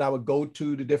 when I would go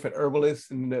to the different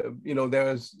herbalists and,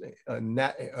 there's a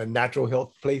natural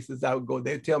health places I would go,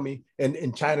 they'd tell me, and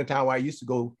in Chinatown where I used to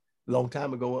go, long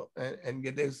time ago, and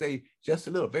they say just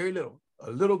a little, very little.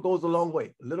 A little goes a long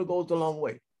way. A little goes a long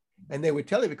way. And they would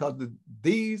tell you because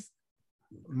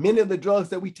many of the drugs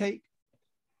that we take,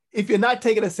 if you're not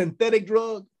taking a synthetic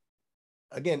drug,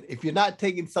 again, if you're not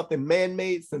taking something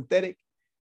man-made, synthetic,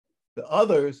 the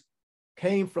others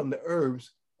came from the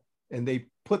herbs and they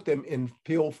put them in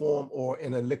pill form or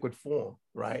in a liquid form,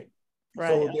 right? Right.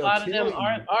 So a lot of them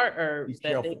are herbs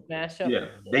that they mash up. Yeah,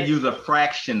 they use a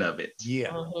fraction of it.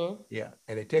 Yeah. Yeah.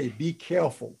 And they tell you, be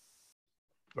careful,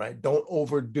 right? Don't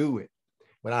overdo it.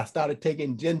 When I started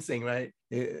taking ginseng, right,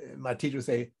 my teacher would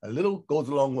say, a little goes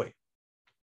a long way,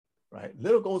 right?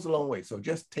 Little goes a long way. So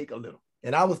just take a little.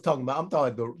 And I'm talking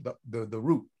the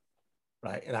root,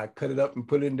 right? And I cut it up and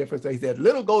put it in different things. He said,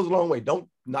 little goes a long way.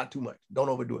 Not too much. Don't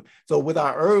overdo it. So with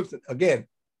our herbs, again,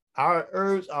 our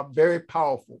herbs are very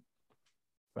powerful.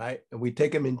 Right? And we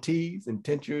take them in teas and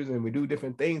tinctures and we do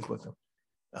different things with them.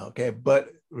 Okay. But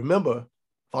remember,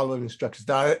 following instructions.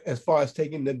 Now, as far as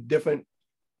taking the different,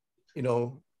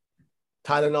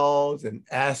 Tylenols and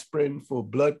aspirin for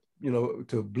blood,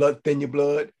 to blood thin your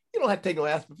blood, you don't have to take no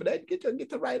aspirin for that. Get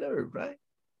the right herb, right?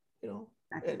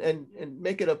 And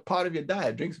make it a part of your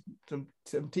diet. Drink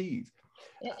some teas.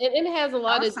 And it has a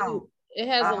lot to do. It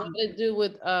has a lot to do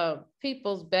with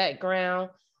people's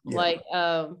background, like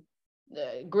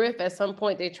Griff, at some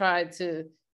point they tried to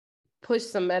push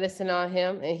some medicine on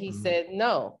him and he said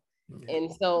no. And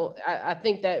so I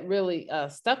think that really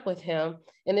stuck with him.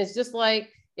 And it's just like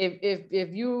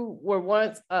if you were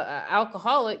once an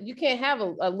alcoholic, you can't have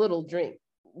a little drink.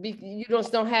 You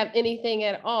just don't have anything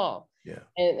at all. Yeah.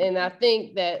 And I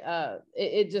think that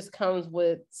it just comes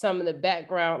with some of the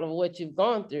background of what you've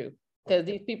gone through, because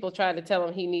these people tried to tell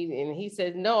him he needed it and he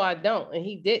said, no, I don't. And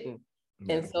he didn't.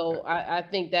 And so I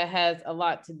think that has a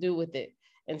lot to do with it.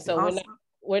 And so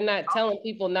we're not telling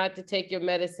people not to take your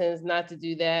medicines, not to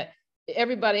do that.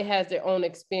 Everybody has their own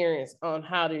experience on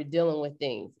how they're dealing with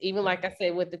things. Even like I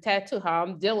said, with the tattoo, how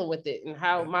I'm dealing with it and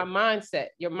how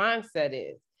your mindset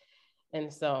is.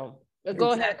 And so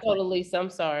go ahead, Lisa.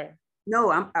 I'm sorry. No,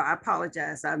 I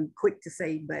apologize. I'm quick to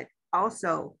say, but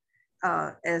also,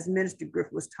 as Minister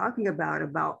Griff was talking about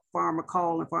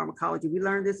pharmacol and pharmacology, we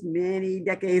learned this many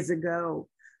decades ago.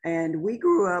 And we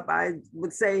grew up, I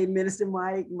would say, Minister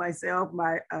Mike, myself,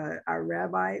 our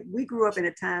rabbi, we grew up in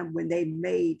a time when they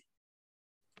made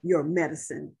your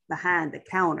medicine behind the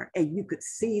counter and you could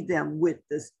see them with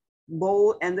the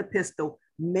bowl and the pistol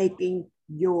making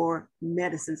your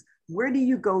medicines. Where do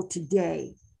you go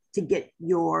today to get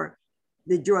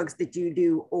the drugs that you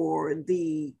do, or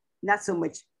the not so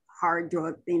much hard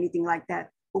drug, anything like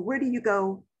that, but where do you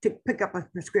go to pick up a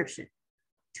prescription?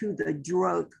 To the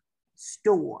drug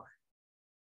store.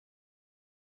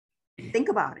 Think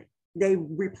about it. They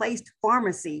replaced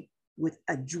pharmacy with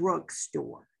a drug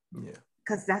store. Yeah.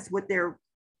 Because that's what they're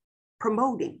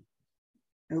promoting.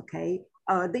 Okay.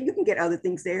 Then you can get other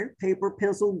things there, paper,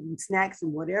 pencil, snacks,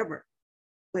 and whatever.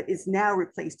 But it's now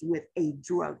replaced with a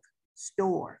drug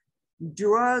store.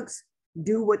 Drugs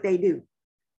do what they do,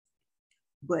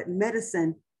 but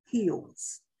medicine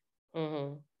heals.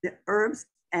 Mm-hmm. The herbs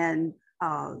and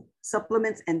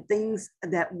supplements and things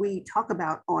that we talk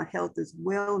about on health as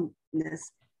wellness,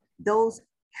 those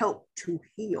help to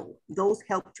heal, those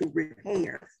help to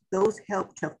repair, those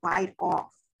help to fight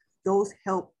off, those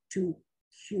help to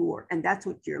cure. And that's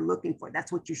what you're looking for.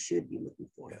 That's what you should be looking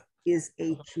for, is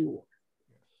a cure.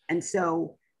 And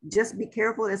so just be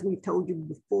careful, as we've told you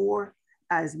before,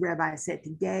 as Rabbi said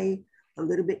today, a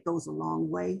little bit goes a long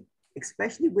way,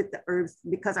 especially with the herbs,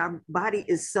 because our body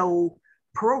is so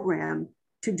programmed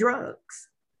to drugs.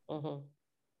 Mm-hmm.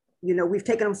 You know, we've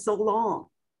taken them so long,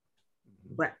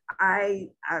 but I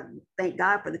thank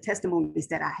God for the testimonies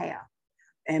that I have,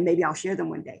 and maybe I'll share them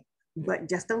one day, but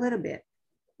just a little bit.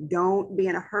 Don't be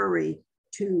in a hurry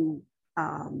to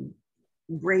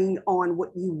bring on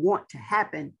what you want to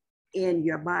happen in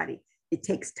your body. It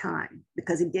takes time,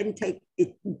 because it did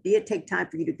take time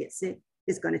for you to get sick.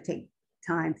 It's going to take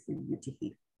time for you to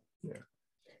heal. Yeah.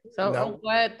 So I'm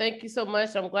glad, thank you so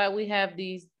much. I'm glad we have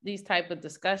these type of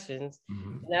discussions.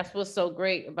 Mm-hmm. And that's what's so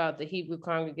great about the Hebrew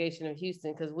Congregation of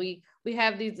Houston, because we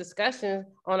have these discussions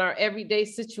on our everyday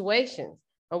situations,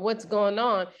 on what's going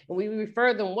on, and we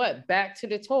refer them back to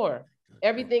the Torah.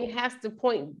 Everything has to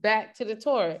point back to the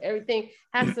Torah. Everything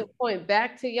has to point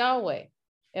back to Yahweh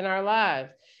in our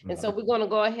lives. And so we're going to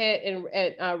go ahead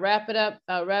and wrap it up.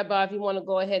 Rabbi, if you want to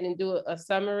go ahead and do a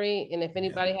summary, and if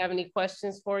anybody have any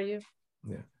questions for you.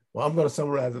 Yeah. Well, I'm going to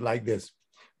summarize it like this.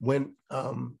 When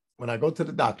I go to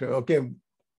the doctor, okay,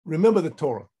 remember the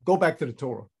Torah. Go back to the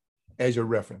Torah as your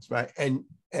reference, right? And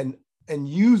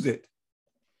use it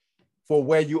for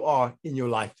where you are in your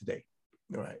life today,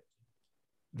 all right?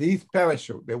 These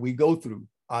parashot that we go through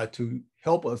are to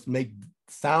help us make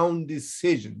sound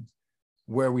decisions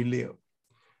where we live.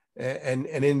 And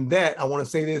in that, I want to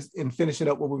say this in finishing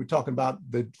up what we were talking about,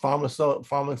 the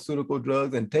pharmaceutical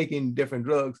drugs and taking different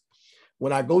drugs.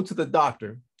 When I go to the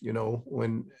doctor, you know,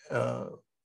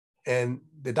 and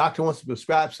the doctor wants to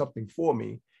prescribe something for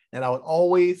me, and I would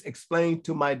always explain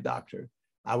to my doctor,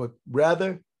 I would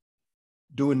rather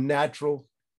do a natural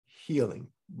healing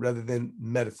rather than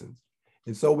medicines.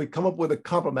 And so we come up with a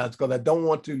compromise, because I don't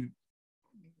want to, you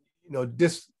know,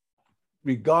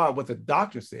 disregard what the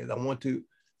doctor says. I want to.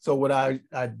 So what I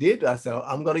did, I said,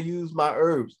 I'm going to use my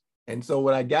herbs. And so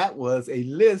what I got was a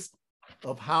list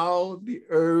of how the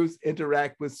herbs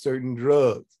interact with certain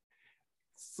drugs,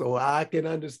 so I can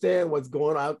understand what's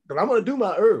going on. But I'm going to do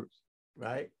my herbs,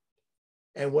 right?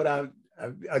 And what I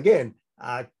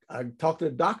talked to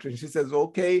the doctor, and she says,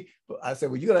 okay. I said,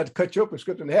 well, you're going to have to cut your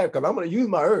prescription in half, because I'm going to use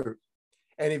my herbs.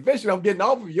 And eventually I'm getting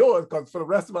off of yours, because for the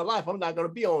rest of my life, I'm not going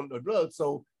to be on the drugs.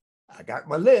 So I got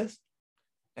my list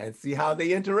and see how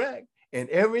they interact. And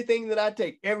everything that I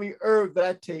take, every herb that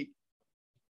I take,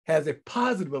 has a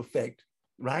positive effect,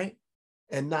 right?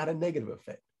 And not a negative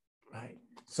effect, right?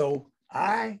 So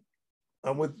I'm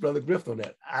with Brother Griff on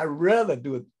that. I rather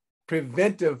do it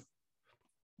preventive,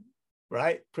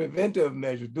 right? Preventive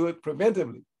measures, do it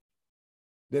preventively,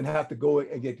 than have to go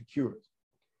and get the cures.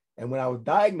 And when I was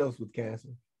diagnosed with cancer,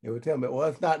 they would tell me, well,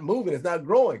 it's not moving, it's not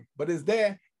growing, but it's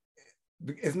there.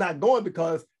 It's not going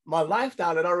because my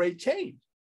lifestyle had already changed.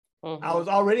 Mm-hmm. I was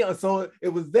already on, so it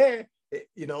was there,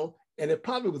 you know, and it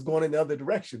probably was going in the other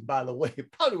direction, by the way.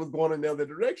 It probably was going in the other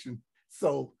direction.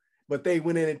 So, but they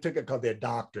went in and took it because they're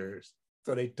doctors.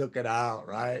 So they took it out,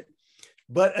 right?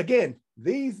 But again,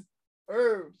 these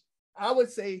herbs, I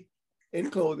would say in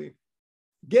closing,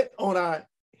 get on our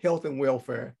health and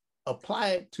welfare, apply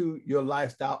it to your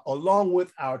lifestyle along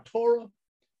with our Torah,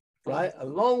 right?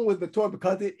 Along with the Torah,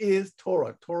 because it is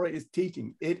Torah. Torah is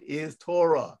teaching. It is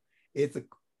Torah.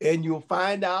 And you'll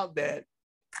find out that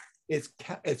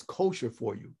it's kosher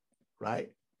for you,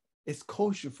 right? It's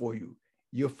kosher for you.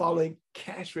 You're following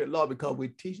kashrut law because we're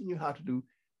teaching you how to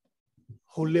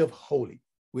live holy.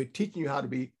 We're teaching you how to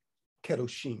be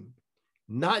kedoshim,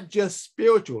 not just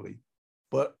spiritually,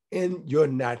 but in your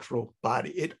natural body.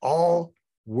 It all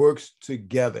works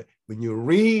together. When you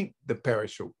read the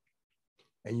parashot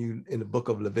and you in the book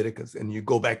of Leviticus and you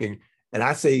go back and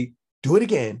I say, do it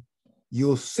again,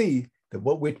 you'll see that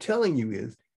what we're telling you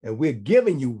is, and we're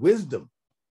giving you wisdom.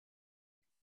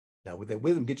 Now with that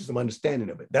wisdom, get you some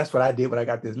understanding of it. That's what I did when I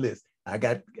got this list. I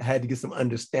had to get some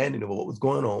understanding of what was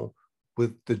going on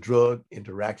with the drug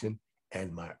interaction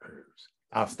and my herbs.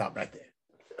 I'll stop right there.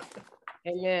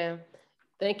 Amen.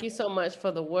 Thank you so much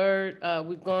for the word.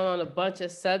 We've gone on a bunch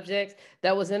of subjects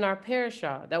that was in our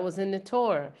parashah, that was in the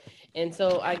Torah. And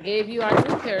so I gave you our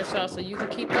new parashah so you can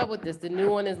keep up with this. The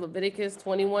new one is Leviticus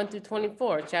 21 through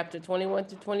 24, chapter 21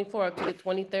 through 24 up to the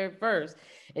 23rd verse.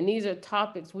 And these are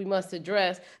topics we must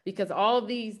address because all of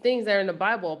these things that are in the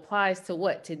Bible applies to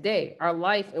what? Today, our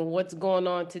life and what's going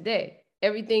on today.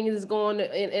 Everything is going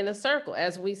in a circle,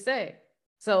 as we say.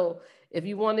 So if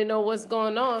you want to know what's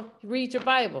going on, read your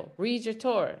Bible, read your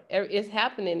Torah. It's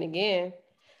happening again.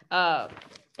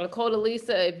 Lakota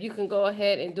Lisa, if you can go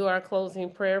ahead and do our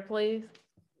closing prayer, please.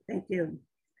 Thank you.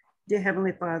 Dear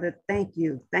Heavenly Father, thank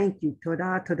you. Thank you.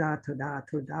 Toda, toda, toda,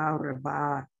 toda,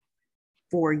 Rabba,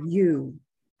 for you.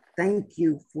 Thank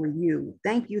you for you.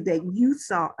 Thank you that you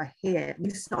saw ahead.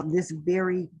 You saw this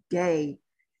very day,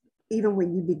 even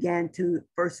when you began to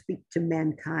first speak to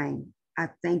mankind. I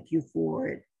thank you for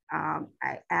it.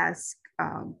 I ask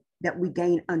that we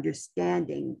gain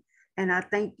understanding. And I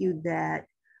thank you that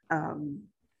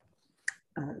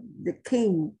the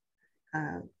King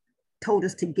told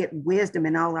us to get wisdom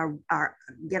and all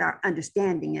get our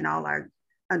understanding and all our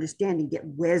understanding, get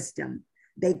wisdom.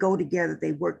 They go together,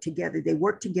 they work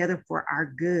together for our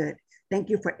good. Thank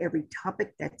you for every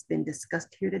topic that's been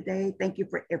discussed here today. Thank you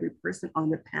for every person on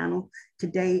the panel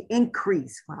today.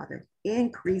 Increase, Father,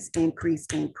 increase, increase,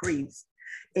 increase.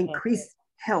 Increase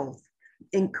health,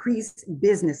 increase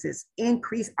businesses,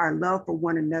 increase our love for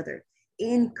one another,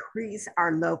 increase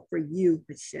our love for you,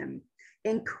 Hashem,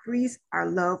 increase our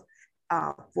love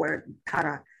for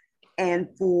Torah and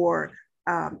for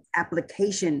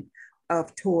application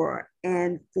of Torah,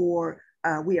 and for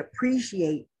we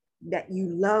appreciate that you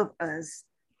love us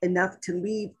enough to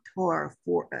leave Torah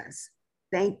for us.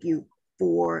 Thank you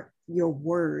for your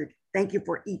word. Thank you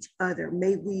for each other.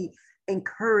 May we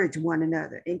encourage one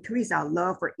another, increase our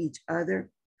love for each other,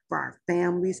 for our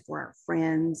families, for our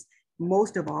friends,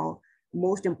 most of all,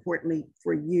 most importantly,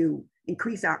 for you.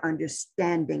 Increase our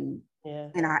understanding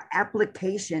and our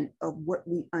application of what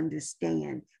we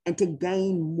understand, and to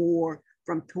gain more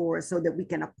from Torah so that we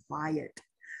can apply it.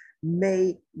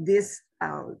 May this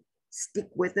stick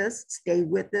with us, stay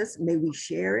with us. May we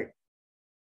share it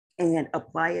and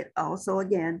apply it also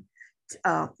again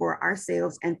for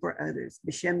ourselves and for others.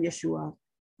 B'Shem Yeshua.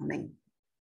 Amen.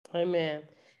 Amen.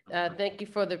 Thank you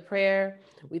for the prayer.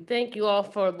 We thank you all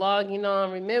for logging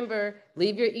on. Remember,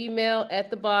 leave your email at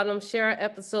the bottom, share our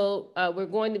episode. We're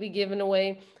going to be giving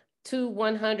away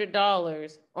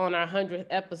 $100 on our 100th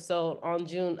episode on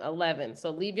June 11th. So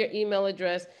leave your email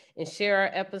address and share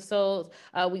our episodes.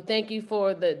 We thank you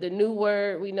for the new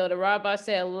word. We know the Rabbi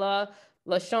said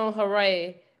Lashon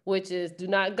Hara, which is do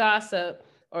not gossip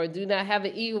or do not have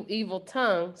an evil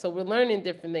tongue. So we're learning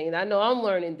different things. I know I'm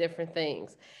learning different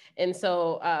things. And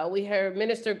so we heard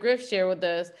Minister Griff share with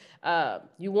us,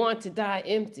 you want to die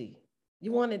empty.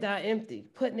 You want to die empty,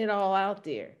 putting it all out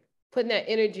there, putting that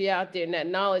energy out there and that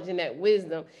knowledge and that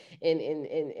wisdom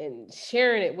and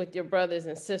sharing it with your brothers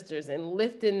and sisters and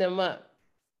lifting them up,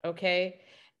 okay?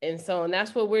 And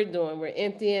that's what we're doing. We're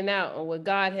emptying out on what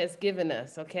God has given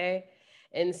us, okay?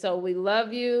 And so we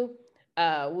love you.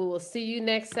 We will see you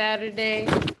next Saturday.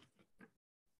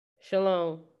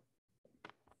 Shalom.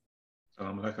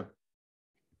 Shalom alaikum.